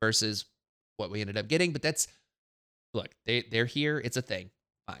versus what we ended up getting. But look, they're here. It's a thing.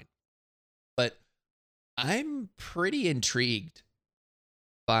 Fine. But I'm pretty intrigued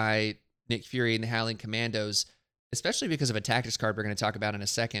by Nick Fury and the Howling Commandos, especially because of a tactics card we're going to talk about in a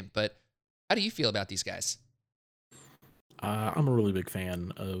second. But how do you feel about these guys? I'm a really big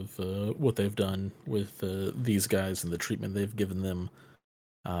fan of what they've done with these guys and the treatment they've given them.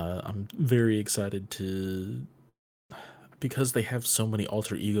 I'm very excited to because they have so many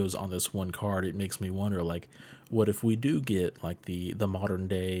alter egos on this one card. It makes me wonder, like, what if we do get like the modern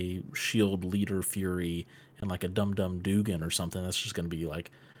day Shield leader Fury and like a Dum Dum Dugan or something? That's just going to be like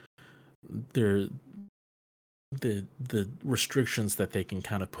they're the restrictions that they can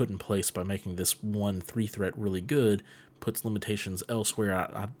kind of put in place by making this one three threat really good puts limitations elsewhere.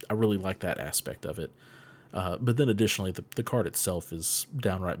 I really like that aspect of it. But then additionally, the card itself is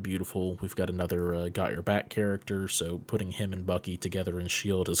downright beautiful. We've got another Got Your Back character, so putting him and Bucky together in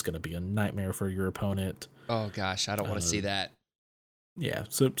Shield is going to be a nightmare for your opponent. Oh gosh, I don't want to see Uh, that. yeah,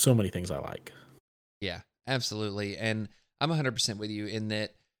 so many things I like. Yeah, absolutely. And I'm 100% with you in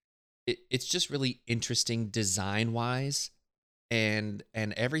that it's just really interesting design wise, and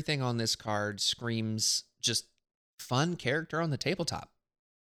everything on this card screams just fun character on the tabletop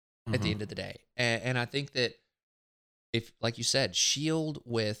at the Hmm. end of the day. And I think that if, like you said, Shield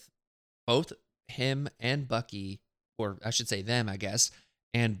with both him and Bucky, or I should say them, I guess,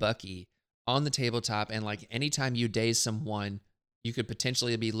 and Bucky on the tabletop, and like anytime you daze someone, you could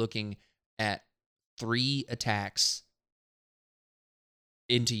potentially be looking at 3 attacks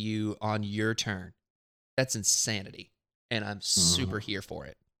into you on your turn. That's insanity. And I'm Hmm. super here for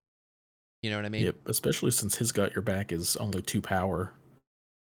it. You know what I mean? Yep, especially since his Got Your Back is only 2 power.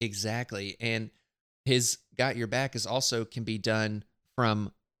 Exactly. And his got your back is also can be done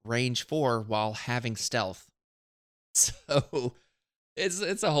from range 4 while having stealth. So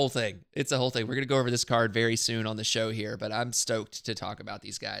it's a whole thing. It's a whole thing. We're going to go over this card very soon on the show here, but I'm stoked to talk about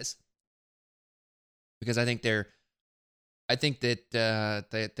these guys because I think that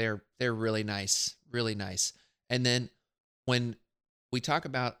they're really nice. And then when we talk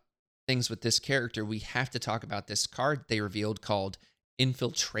about things with this character, we have to talk about this card they revealed called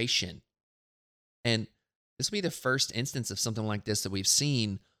Infiltration. And this will be the first instance of something like this that we've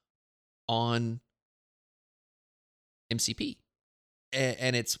seen on MCP.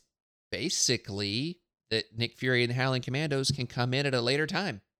 And it's basically that Nick Fury and the Howling Commandos can come in at a later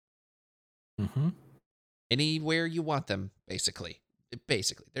time, Hmm. anywhere you want them, basically.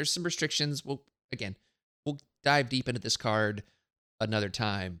 Basically, there's some restrictions. We'll dive deep into this card another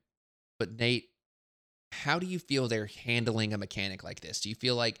time. But Nate, how do you feel they're handling a mechanic like this? Do you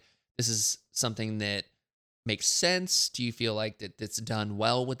feel like this is something that makes sense? Do you feel like that it's done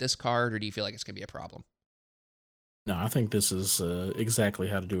well with this card, or do you feel like it's going to be a problem? No, I think this is exactly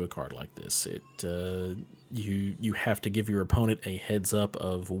how to do a card like this. You have to give your opponent a heads up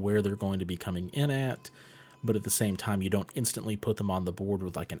of where they're going to be coming in at, but at the same time, you don't instantly put them on the board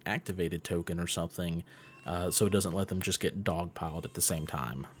with like an activated token or something, so it doesn't let them just get dogpiled at the same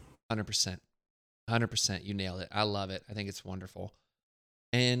time. 100%. 100%. You nailed it. I love it. I think it's wonderful.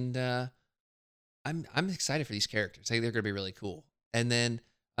 And I'm excited for these characters. I think they're going to be really cool. And then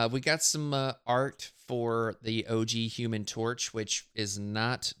we got some art for the OG Human Torch, which is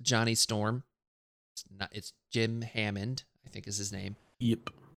not Johnny Storm. It's Jim Hammond, I think is his name. Yep.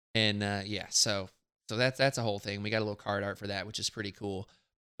 And yeah, so that's a whole thing. We got a little card art for that, which is pretty cool.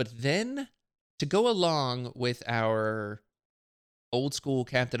 But then to go along with our old school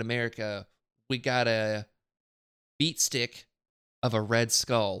Captain America, we got a beat stick of a Red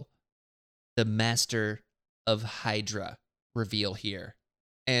Skull, the master of Hydra reveal here.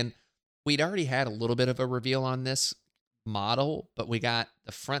 And we'd already had a little bit of a reveal on this model, but we got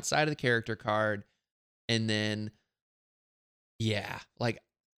the front side of the character card. And then, yeah, like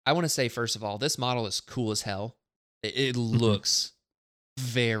I want to say, first of all, this model is cool as hell. It Hmm. looks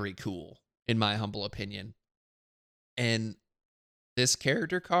very cool, in my humble opinion. And this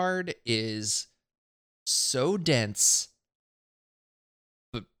character card is so dense,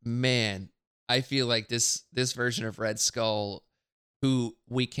 but man, I feel like this version of Red Skull, who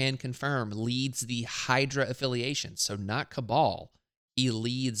we can confirm leads the Hydra affiliation, so not Cabal, he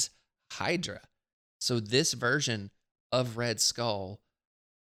leads Hydra. So this version of Red Skull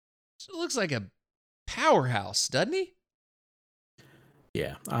looks like a powerhouse, doesn't he?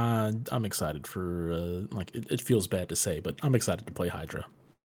 Yeah, I'm excited for like it feels bad to say, but I'm excited to play Hydra.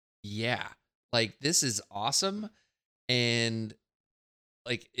 Yeah, like this is awesome, and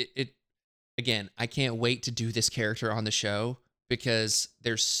like it again, I can't wait to do this character on the show because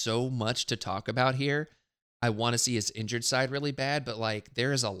there's so much to talk about here. I want to see his injured side really bad, but like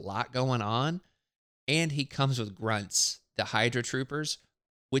there is a lot going on. And he comes with grunts, the Hydra troopers,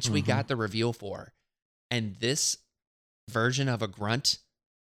 which we Hmm. got the reveal for. And this version of a grunt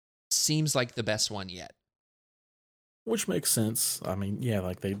seems like the best one yet. Which makes sense. I mean, yeah,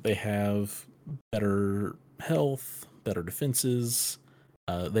 like they have better health, better defenses.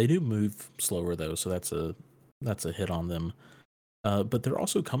 They do move slower though, so that's a hit on them. But they're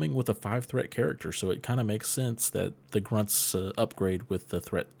also coming with a 5 threat character, so it kind of makes sense that the grunts upgrade with the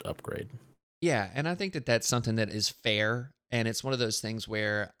threat upgrade. Yeah, and I think that that's something that is fair, and it's one of those things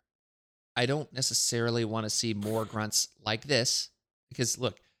where I don't necessarily want to see more grunts like this because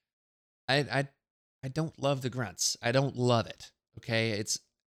look, I don't love the grunts. I don't love it. Okay, it's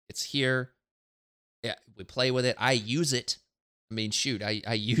here. Yeah, we play with it. I use it. I mean, shoot,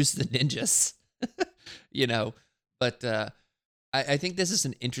 I use the ninjas, you know. But I think this is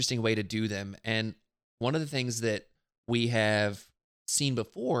an interesting way to do them. And one of the things that we have seen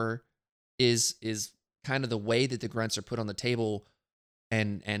before is kind of the way that the grunts are put on the table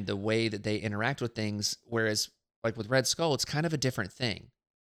and the way that they interact with things. Whereas, like with Red Skull, it's kind of a different thing.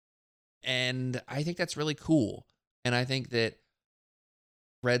 And I think that's really cool. And I think that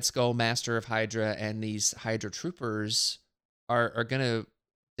Red Skull, Master of Hydra, and these Hydra troopers are going to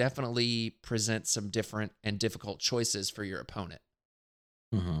definitely present some different and difficult choices for your opponent.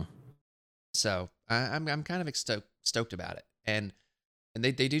 Mm-hmm. So I'm kind of stoked about it. And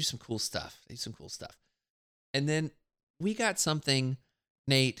they do some cool stuff. They do some cool stuff. And then we got something,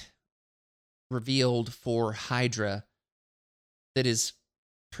 Nate, revealed for Hydra that is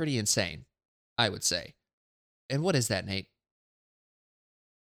pretty insane, I would say. And what is that, Nate?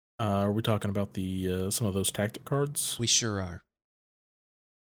 Are we talking about the some of those tactic cards? We sure are.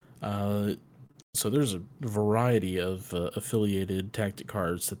 So there's a variety of affiliated tactic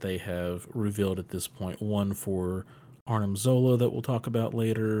cards that they have revealed at this point. One for Arnim Zola that we'll talk about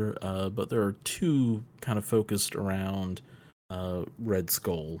later, but there are 2 kind of focused around Red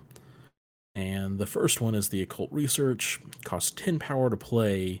Skull. And the first one is the Occult Research, costs 10 power to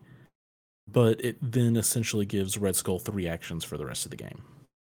play, but it then essentially gives Red Skull 3 actions for the rest of the game.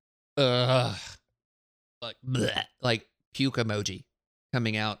 Ugh. Like, bleh, like puke emoji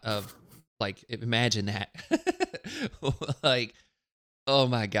coming out of, like, imagine that. Like, oh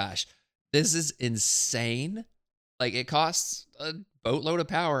my gosh. This is insane. Like, it costs a boatload of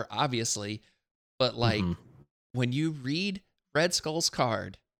power, obviously, but like, when you read Red Skull's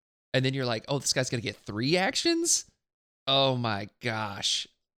card, and then you're like, oh, this guy's going to get 3 actions? Oh my gosh.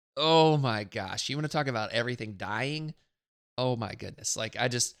 Oh my gosh. You want to talk about everything dying? Oh my goodness. Like,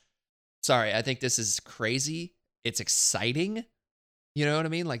 sorry, I think this is crazy. It's exciting. You know what I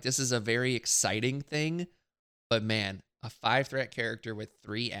mean? Like, this is a very exciting thing. But man, a 5-threat character with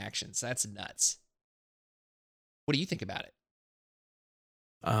 3 actions. That's nuts. What do you think about it?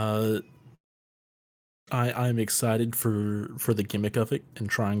 I'm excited for the gimmick of it and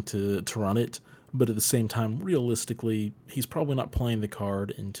trying to run it, but at the same time, realistically, he's probably not playing the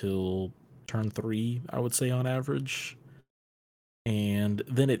card until turn 3, I would say on average. And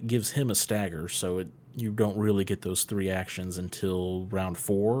then it gives him a stagger, so you don't really get those 3 actions until round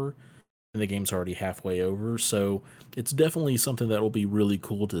 4, and the game's already halfway over. So it's definitely something that will be really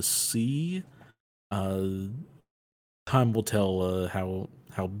cool to see. Time will tell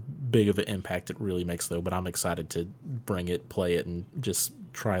how big of an impact it really makes, though. But I'm excited to bring it, play it, and just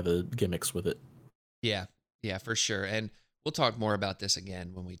try the gimmicks with it. Yeah, for sure. And we'll talk more about this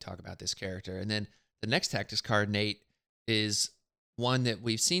again when we talk about this character. And then the next tactics card, Nate, is one that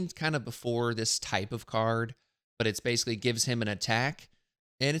we've seen kind of before, this type of card, but it's basically gives him an attack,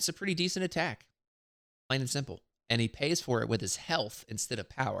 and it's a pretty decent attack, plain and simple. And he pays for it with his health instead of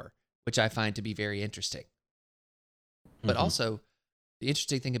power, which I find to be very interesting. But also, the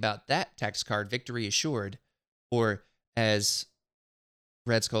interesting thing about that tactics card, Victory Assured, or as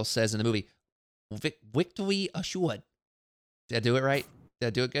Red Skull says in the movie, Victory Assured. Did I do it right? Did I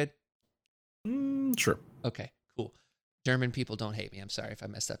do it good? Sure. Okay, cool. German people don't hate me. I'm sorry if I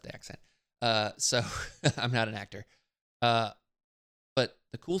messed up the accent. So I'm not an actor. But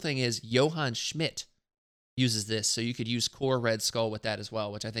the cool thing is Johann Schmidt uses this, so you could use core Red Skull with that as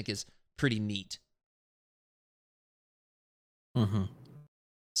well, which I think is pretty neat.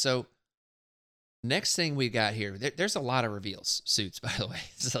 So next thing we got here, there's a lot of reveals, suits, by the way.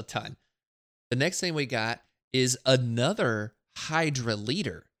 There's a ton. The next thing we got is another Hydra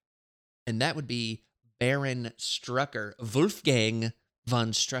leader, and that would be Baron Strucker, Wolfgang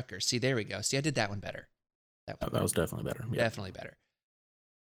von Strucker. See, there we go. See, I did that one better. That was definitely better. Yeah. Definitely better.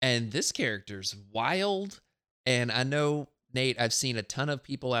 And this character's wild, and I know, Nate, I've seen a ton of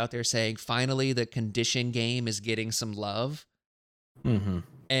people out there saying, finally, the condition game is getting some love.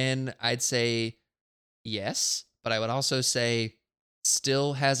 And I'd say yes, but I would also say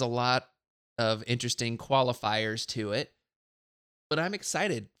still has a lot of interesting qualifiers to it. But I'm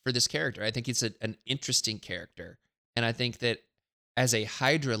excited for this character. I think it's an interesting character. And I think that as a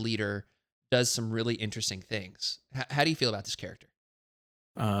Hydra leader, does some really interesting things. How do you feel about this character?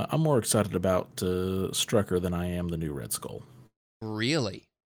 I'm more excited about Strucker than I am the new Red Skull. Really?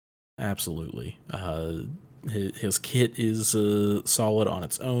 Absolutely. His kit is solid on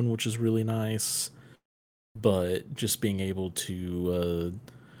its own, which is really nice. But just being able to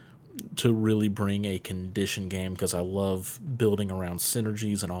really bring a condition game, because I love building around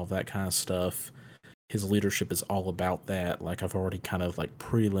synergies and all that kind of stuff. His leadership is all about that. Like, I've already kind of like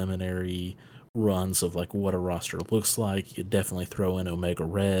preliminary runs of like what a roster looks like. You definitely throw in Omega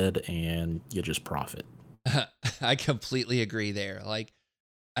Red and you just profit. I completely agree there. Like,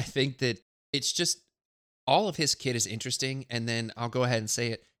 I think that it's just all of his kit is interesting. And then I'll go ahead and say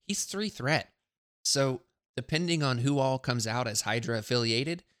it. He's 3 threat. So depending on who all comes out as Hydra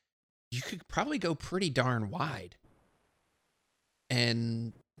affiliated, you could probably go pretty darn wide.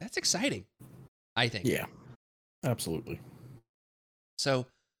 And that's exciting, I think. Yeah, absolutely. So,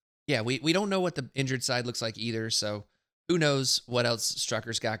 yeah, we don't know what the injured side looks like either. So who knows what else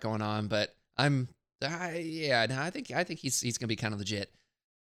Strucker's got going on. But I think he's going to be kind of legit.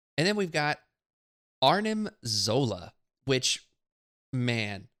 And then we've got Arnim Zola, which,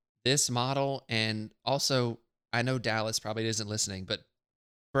 man, this model, and also I know Dallas probably isn't listening, but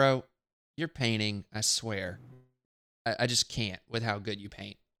bro, you're painting, I swear. I just can't with how good you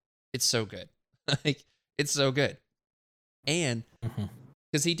paint. It's so good. Like, it's so good. And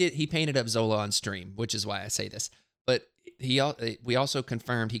because he painted up Zola on stream, which is why I say this. But we also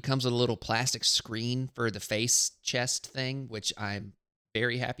confirmed he comes with a little plastic screen for the face chest thing, which I'm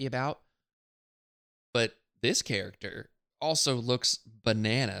very happy about. But this character also looks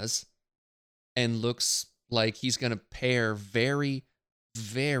bananas and looks like he's going to pair very,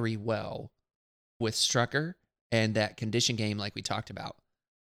 very well with Strucker and that condition game like we talked about.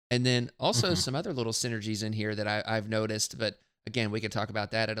 And then also some other little synergies in here that I've noticed, but again, we could talk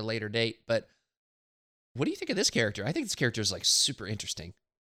about that at a later date. But what do you think of this character? I think this character is like super interesting.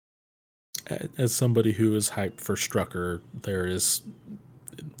 As somebody who is hyped for Strucker, there is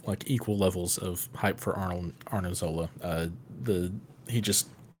like equal levels of hype for Arnim Zola. He just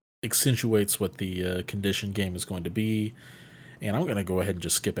accentuates what the condition game is going to be. And I'm going to go ahead and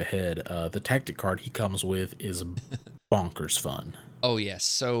just skip ahead. The tactic card he comes with is bonkers fun. Oh, yes.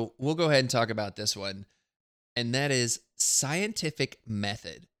 So we'll go ahead and talk about this one. And that is Scientific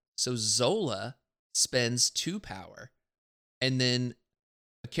Method. So Zola spends 2 power. And then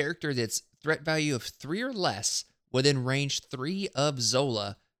a character that's threat value of 3 or less within range 3 of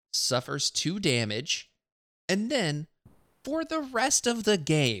Zola suffers 2 damage. And then for the rest of the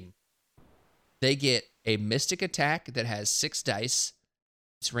game, they get a mystic attack that has 6 dice.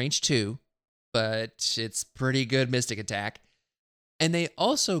 It's range 2, but it's pretty good mystic attack. And they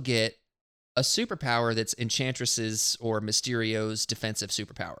also get a superpower that's Enchantress's or Mysterio's defensive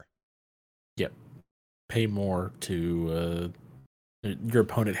superpower. Yep. Pay more to... your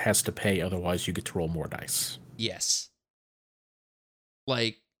opponent has to pay, otherwise you get to roll more dice. Yes.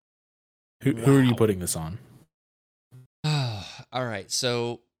 Like... Who are you putting this on? All right,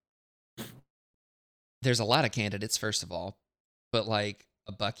 so... There's a lot of candidates, first of all. But like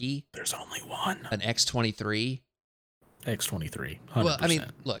a Bucky... There's only one. An X-23... X-23, 100%. Well, I mean,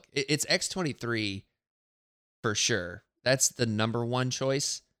 look, it's X-23 for sure. That's the number one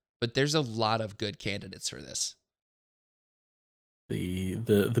choice, but there's a lot of good candidates for this.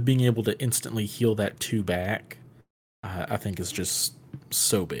 The being able to instantly heal that 2 back, I think is just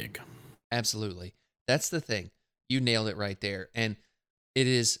so big. Absolutely. That's the thing. You nailed it right there. And it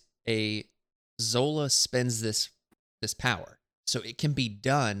is Zola spends this power. So it can be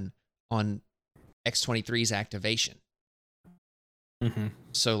done on X-23's activation.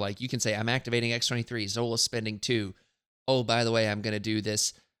 So, like, you can say, I'm activating X-23, Zola's spending 2. Oh, by the way, I'm going to do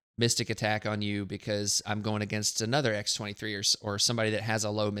this mystic attack on you because I'm going against another X-23 or somebody that has a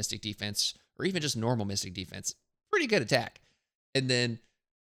low mystic defense or even just normal mystic defense. Pretty good attack. And then,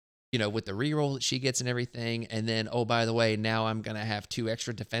 you know, with the reroll that she gets and everything, and then, oh, by the way, now I'm going to have 2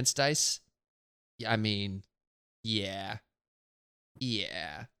 extra defense dice. I mean, yeah.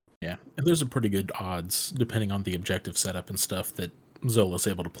 Yeah. Yeah. And there's a pretty good odds, depending on the objective setup and stuff, that Zola's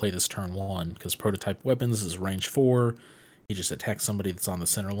able to play this turn 1, because prototype weapons is range 4. He just attacks somebody that's on the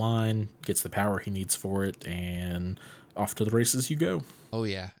center line, gets the power he needs for it, and off to the races you go. Oh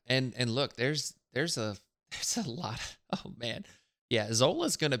yeah, and look, there's a lot. Oh man, yeah,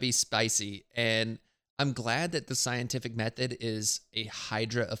 Zola's gonna be spicy, and I'm glad that the Scientific Method is a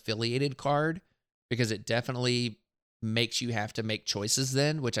Hydra affiliated card, because it definitely makes you have to make choices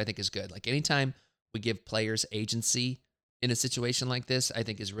then, which I think is good. Like, anytime we give players agency in a situation like this, I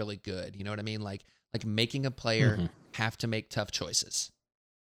think is really good. You know what I mean? Like making a player have to make tough choices.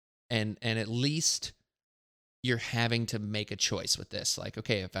 and at least you're having to make a choice with this. Like,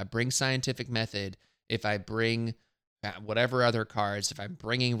 okay, if I bring scientific method, if I bring whatever other cards, if I'm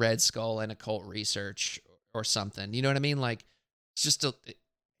bringing Red Skull and occult research or something, you know what I mean? Like, it's just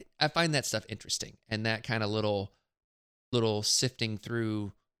I find that stuff interesting, and that kind of little sifting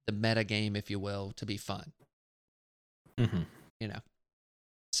through the meta game, if you will, to be fun. Mm-hmm. You know,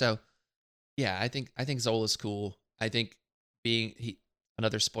 so yeah, I think Zola's cool. I think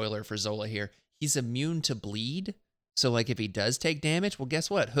another spoiler for Zola here, he's immune to bleed. So like if he does take damage, well, guess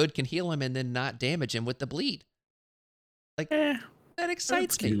what? Hood can heal him and then not damage him with the bleed. Like that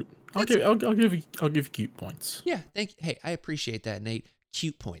excites me. Cute. I'll give you cute points. Yeah, thank you. Hey, I appreciate that, Nate.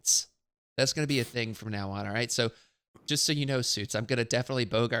 Cute points. That's gonna be a thing from now on. All right. So just so you know, Suits, I'm gonna definitely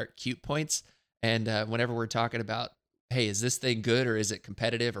bogart cute points. And whenever we're talking about, hey, is this thing good or is it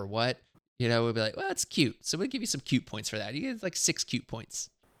competitive or what? You know, we'll be like, well, it's cute. So we'll give you some cute points for that. You get like 6 cute points.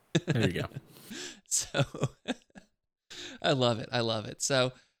 There you go. So I love it. I love it.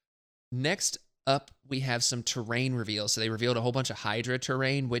 So next up, we have some terrain reveals. So they revealed a whole bunch of Hydra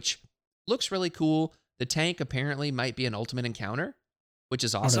terrain, which looks really cool. The tank apparently might be an ultimate encounter, which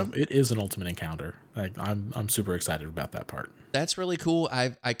is awesome. Oh, no, it is an ultimate encounter. I'm super excited about that part. That's really cool.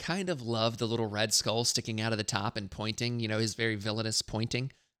 I kind of love the little red skull sticking out of the top and pointing. You know, his very villainous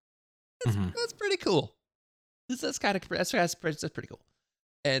pointing. That's pretty cool. That's pretty cool.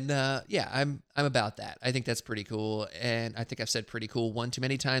 And yeah, I'm about that. I think that's pretty cool. And I think I've said pretty cool one too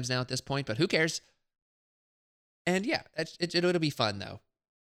many times now at this point, but who cares? And yeah, it'll be fun though.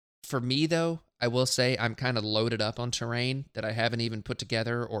 For me though, I will say I'm kind of loaded up on terrain that I haven't even put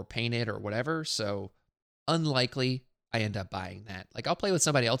together or painted or whatever. So unlikely I end up buying that. Like I'll play with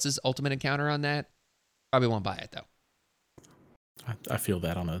somebody else's ultimate encounter on that. Probably won't buy it though. I feel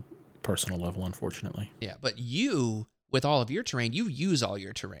that on a personal level, unfortunately. Yeah, but you, with all of your terrain, you use all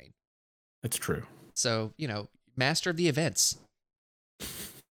your terrain. It's true. So, you know, master of the events.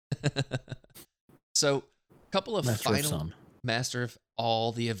 So, couple of master of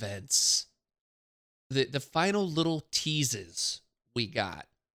all the events. The final little teases we got.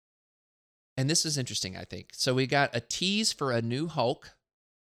 And this is interesting, I think. So, we got a tease for a new Hulk.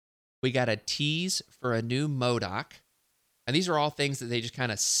 We got a tease for a new MODOK. And these are all things that they just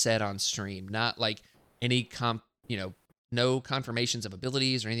kind of said on stream, not like any no confirmations of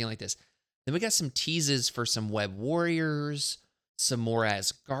abilities or anything like this. Then we got some teases for some Web Warriors, some more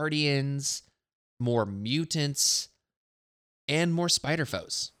Asgardians, more mutants, and more spider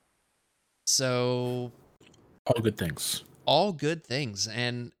foes. So all good things. All good things.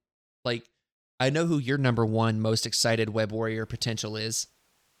 And like, I know who your number one most excited Web Warrior potential is.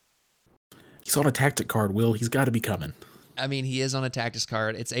 He's on a tactic card, Will. He's got to be coming. I mean, he is on a tactics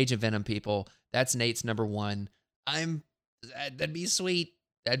card. It's Age of Venom, people. That's Nate's number one. That'd be sweet.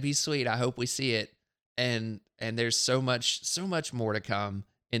 That'd be sweet. I hope we see it. And there's so much more to come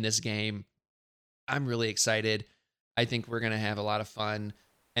in this game. I'm really excited. I think we're going to have a lot of fun.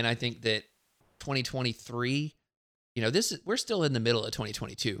 And I think that 2023, you know, we're still in the middle of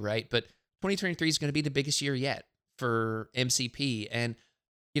 2022, right? But 2023 is going to be the biggest year yet for MCP. And,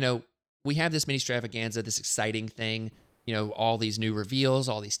 you know, we have this mini extravaganza, this exciting thing, you know, all these new reveals,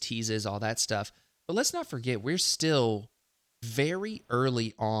 all these teases, all that stuff. But let's not forget, we're still very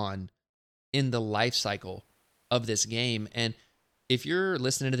early on in the life cycle of this game. And if you're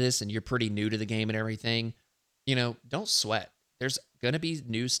listening to this and you're pretty new to the game and everything, you know, don't sweat. There's going to be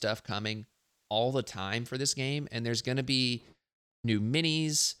new stuff coming all the time for this game. And there's going to be new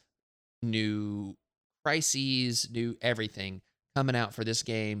minis, new crises, new everything coming out for this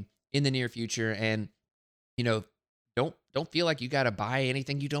game in the near future. And, you know, don't feel like you got to buy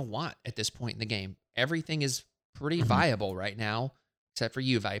anything you don't want at this point in the game. Everything is pretty viable right now, except for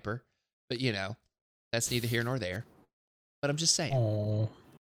you, Viper. But, you know, that's neither here nor there. But I'm just saying. Aww.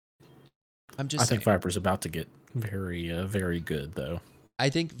 I think Viper's about to get very, very good, though. I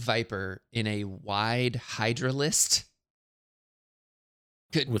think Viper in a wide Hydra list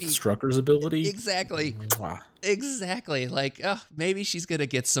with Strucker's ability. Exactly. Wow. Exactly. Like, oh, maybe she's going to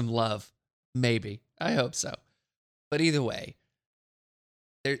get some love. Maybe. I hope so. But either way,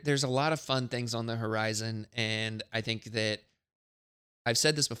 there's a lot of fun things on the horizon. And I think that I've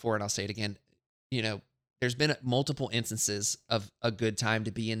said this before and I'll say it again. You know, there's been multiple instances of a good time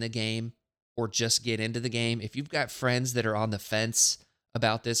to be in the game or just get into the game. If you've got friends that are on the fence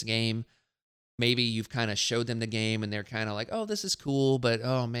about this game, maybe you've kind of showed them the game and they're kind of like, oh, this is cool, but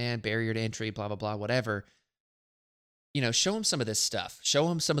oh man, barrier to entry, blah, blah, blah, whatever. You know, show them some of this stuff. Show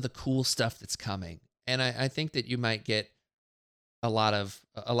them some of the cool stuff that's coming. And I think that you might get a lot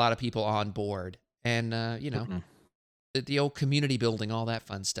of people on board. And, you know, the old community building, all that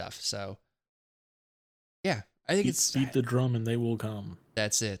fun stuff. So yeah, I think Beat the drum and they will come.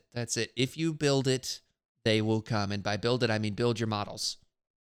 That's it. That's it. If you build it, they will come. And by build it, I mean build your models.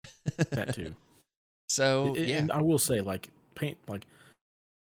 That too. So yeah. And I will say, paint,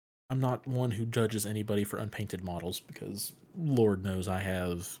 I'm not one who judges anybody for unpainted models because Lord knows I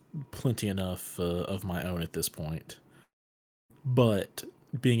have plenty enough of my own at this point. But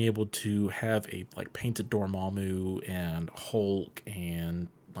being able to have a painted Dormammu and Hulk and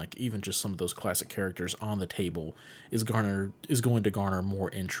even just some of those classic characters on the table is going to garner more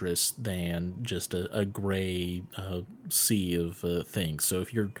interest than just a gray sea of things. So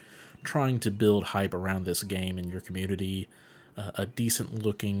if you're trying to build hype around this game in your community, a decent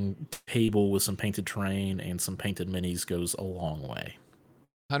looking table with some painted terrain and some painted minis goes a long way.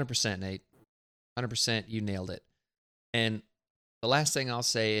 100%, Nate. 100%, you nailed it. And the last thing I'll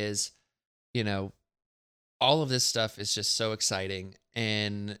say is, all of this stuff is just so exciting.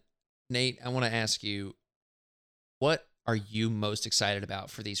 And Nate, I want to ask you, what are you most excited about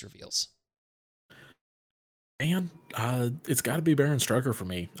for these reveals? And it's got to be Baron Strucker for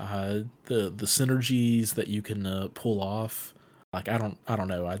me. The synergies that you can pull off, I don't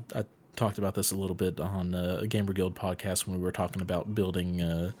know. I talked about this a little bit on a Gamer Guild podcast when we were talking about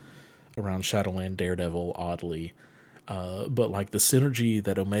building around Shadowland Daredevil. Oddly, but the synergy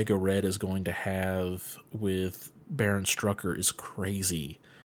that Omega Red is going to have with Baron Strucker is crazy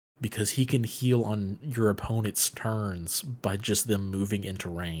because he can heal on your opponent's turns by just them moving into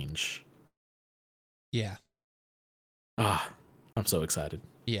range. Yeah. I'm so excited.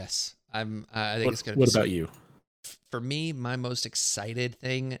 Yes, I think it's gonna. What about you? For me, my most excited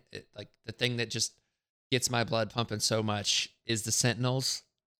thing, the thing that just gets my blood pumping so much, is the Sentinels.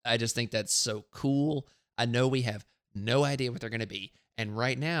 I just think that's so cool. I know we have no idea what they're gonna be, and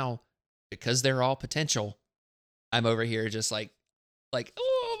right now, because they're all potential, I'm over here just like,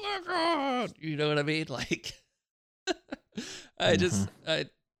 oh my god, you know what I mean? It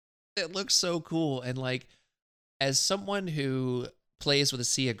looks so cool, and as someone who plays with a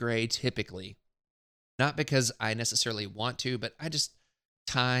Sea of Grey typically, not because I necessarily want to, but I just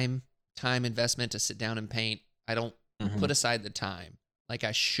time investment to sit down and paint. I don't put aside the time like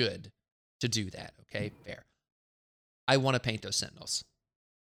I should to do that. Okay, fair. I want to paint those Sentinels.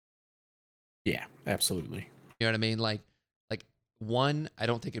 Yeah, absolutely. You know what I mean? Like one, I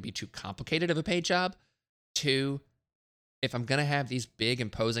don't think it'd be too complicated of a paint job. Two, if I'm gonna have these big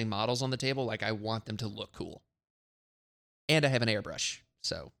imposing models on the table, I want them to look cool. And I have an airbrush,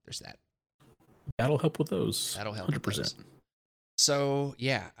 so there's that. That'll help with those. That'll help 100%. with those. So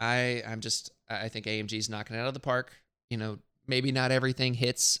yeah, I think AMG's knocking it out of the park. Maybe not everything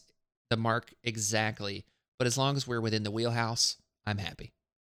hits the mark exactly, but as long as we're within the wheelhouse, I'm happy.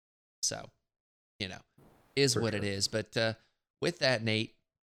 So, is what it is. But with that, Nate,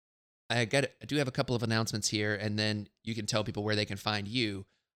 I do have a couple of announcements here, and then you can tell people where they can find you.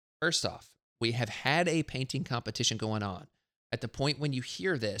 First off, we have had a painting competition going on. At the point when you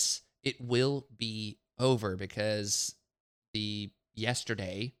hear this, it will be over because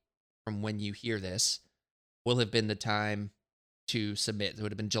yesterday, from when you hear this, will have been the time to submit. It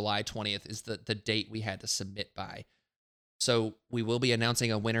would have been July 20th is the date we had to submit by. So we will be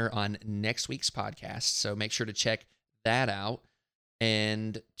announcing a winner on next week's podcast. So make sure to check that out.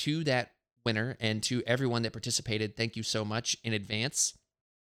 And to that winner and to everyone that participated, thank you so much in advance.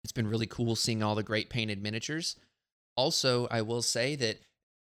 It's been really cool seeing all the great painted miniatures. Also, I will say that,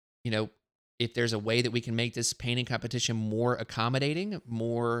 if there's a way that we can make this painting competition more accommodating,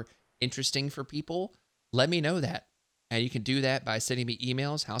 more interesting for people, let me know that. And you can do that by sending me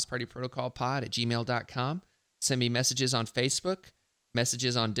emails, housepartyprotocolpod@gmail.com. Send me messages on Facebook,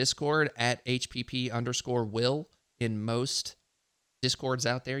 messages on Discord at HPP_Will in most Discords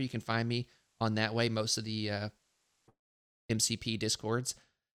out there. You can find me on that way, most of the MCP Discords.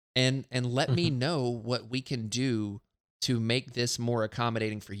 And let me know what we can do to make this more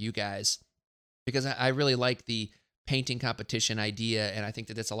accommodating for you guys, because I really like the painting competition idea, and I think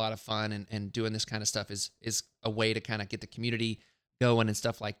that it's a lot of fun, and doing this kind of stuff is a way to kind of get the community going and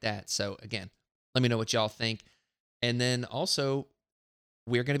stuff like that. So again, let me know what y'all think. And then also,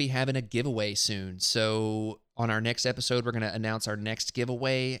 we're going to be having a giveaway soon. So on our next episode, we're going to announce our next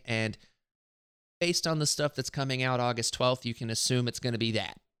giveaway, and based on the stuff that's coming out August 12th, you can assume it's going to be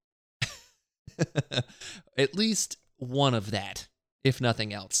that. At least one of that, if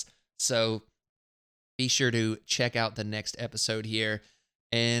nothing else. So be sure to check out the next episode here.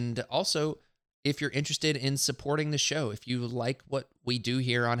 And also, if you're interested in supporting the show, if you like what we do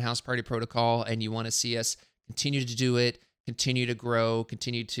here on House Party Protocol and you want to see us continue to do it, continue to grow,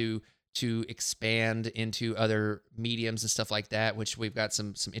 continue to to expand into other mediums and stuff like that, which we've got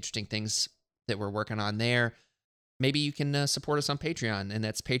some interesting things that we're working on there, maybe you can support us on Patreon, and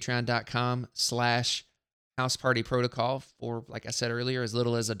that's patreon.com/House Party Protocol for, like I said earlier, as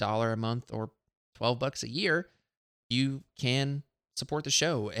little as $1 a month or $12 a year. You can support the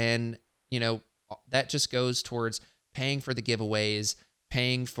show, and that just goes towards paying for the giveaways,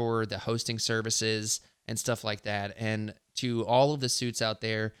 paying for the hosting services and stuff like that. And to all of the suits out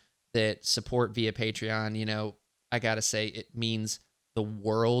there that support via Patreon, I gotta say, it means the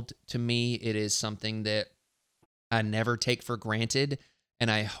world to me. It is something that I never take for granted, and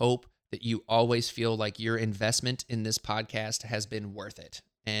I hope that you always feel like your investment in this podcast has been worth it.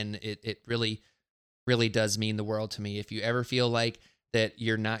 And it really, really does mean the world to me. If you ever feel like that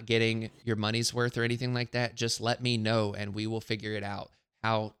you're not getting your money's worth or anything like that, just let me know, and we will figure it out,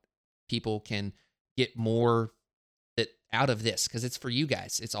 how people can get more out of this, because it's for you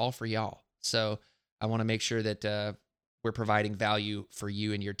guys. It's all for y'all. So I want to make sure that we're providing value for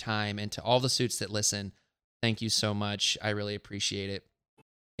you and your time. And to all the suits that listen, thank you so much. I really appreciate it.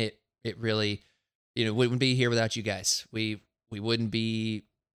 It really, wouldn't be here without you guys. We wouldn't be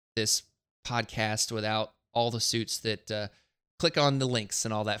this podcast without all the suits that click on the links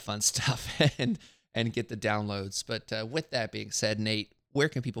and all that fun stuff and get the downloads. But with that being said, Nate, where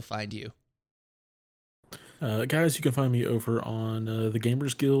can people find you? Guys, you can find me over on the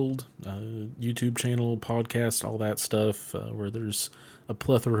Gamers Guild YouTube channel, podcast, all that stuff, where there's a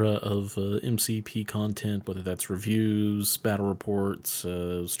plethora of MCP content, whether that's reviews, battle reports,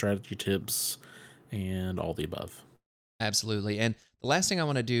 strategy tips, and all the above. Absolutely. And the last thing I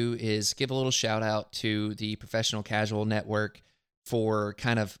want to do is give a little shout out to the Professional Casual Network for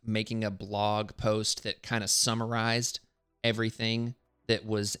kind of making a blog post that kind of summarized everything that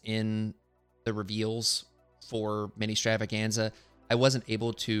was in the reveals for Mini Stravaganza. I wasn't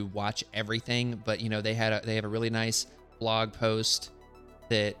able to watch everything, but they have a really nice blog post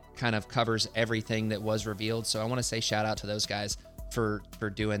that kind of covers everything that was revealed. So I want to say shout out to those guys for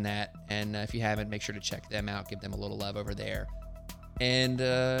doing that. And if you haven't, make sure to check them out. Give them a little love over there. And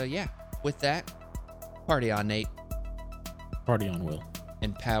with that, party on, Nate. Party on, Will.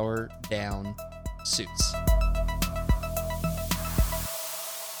 And power down, suits.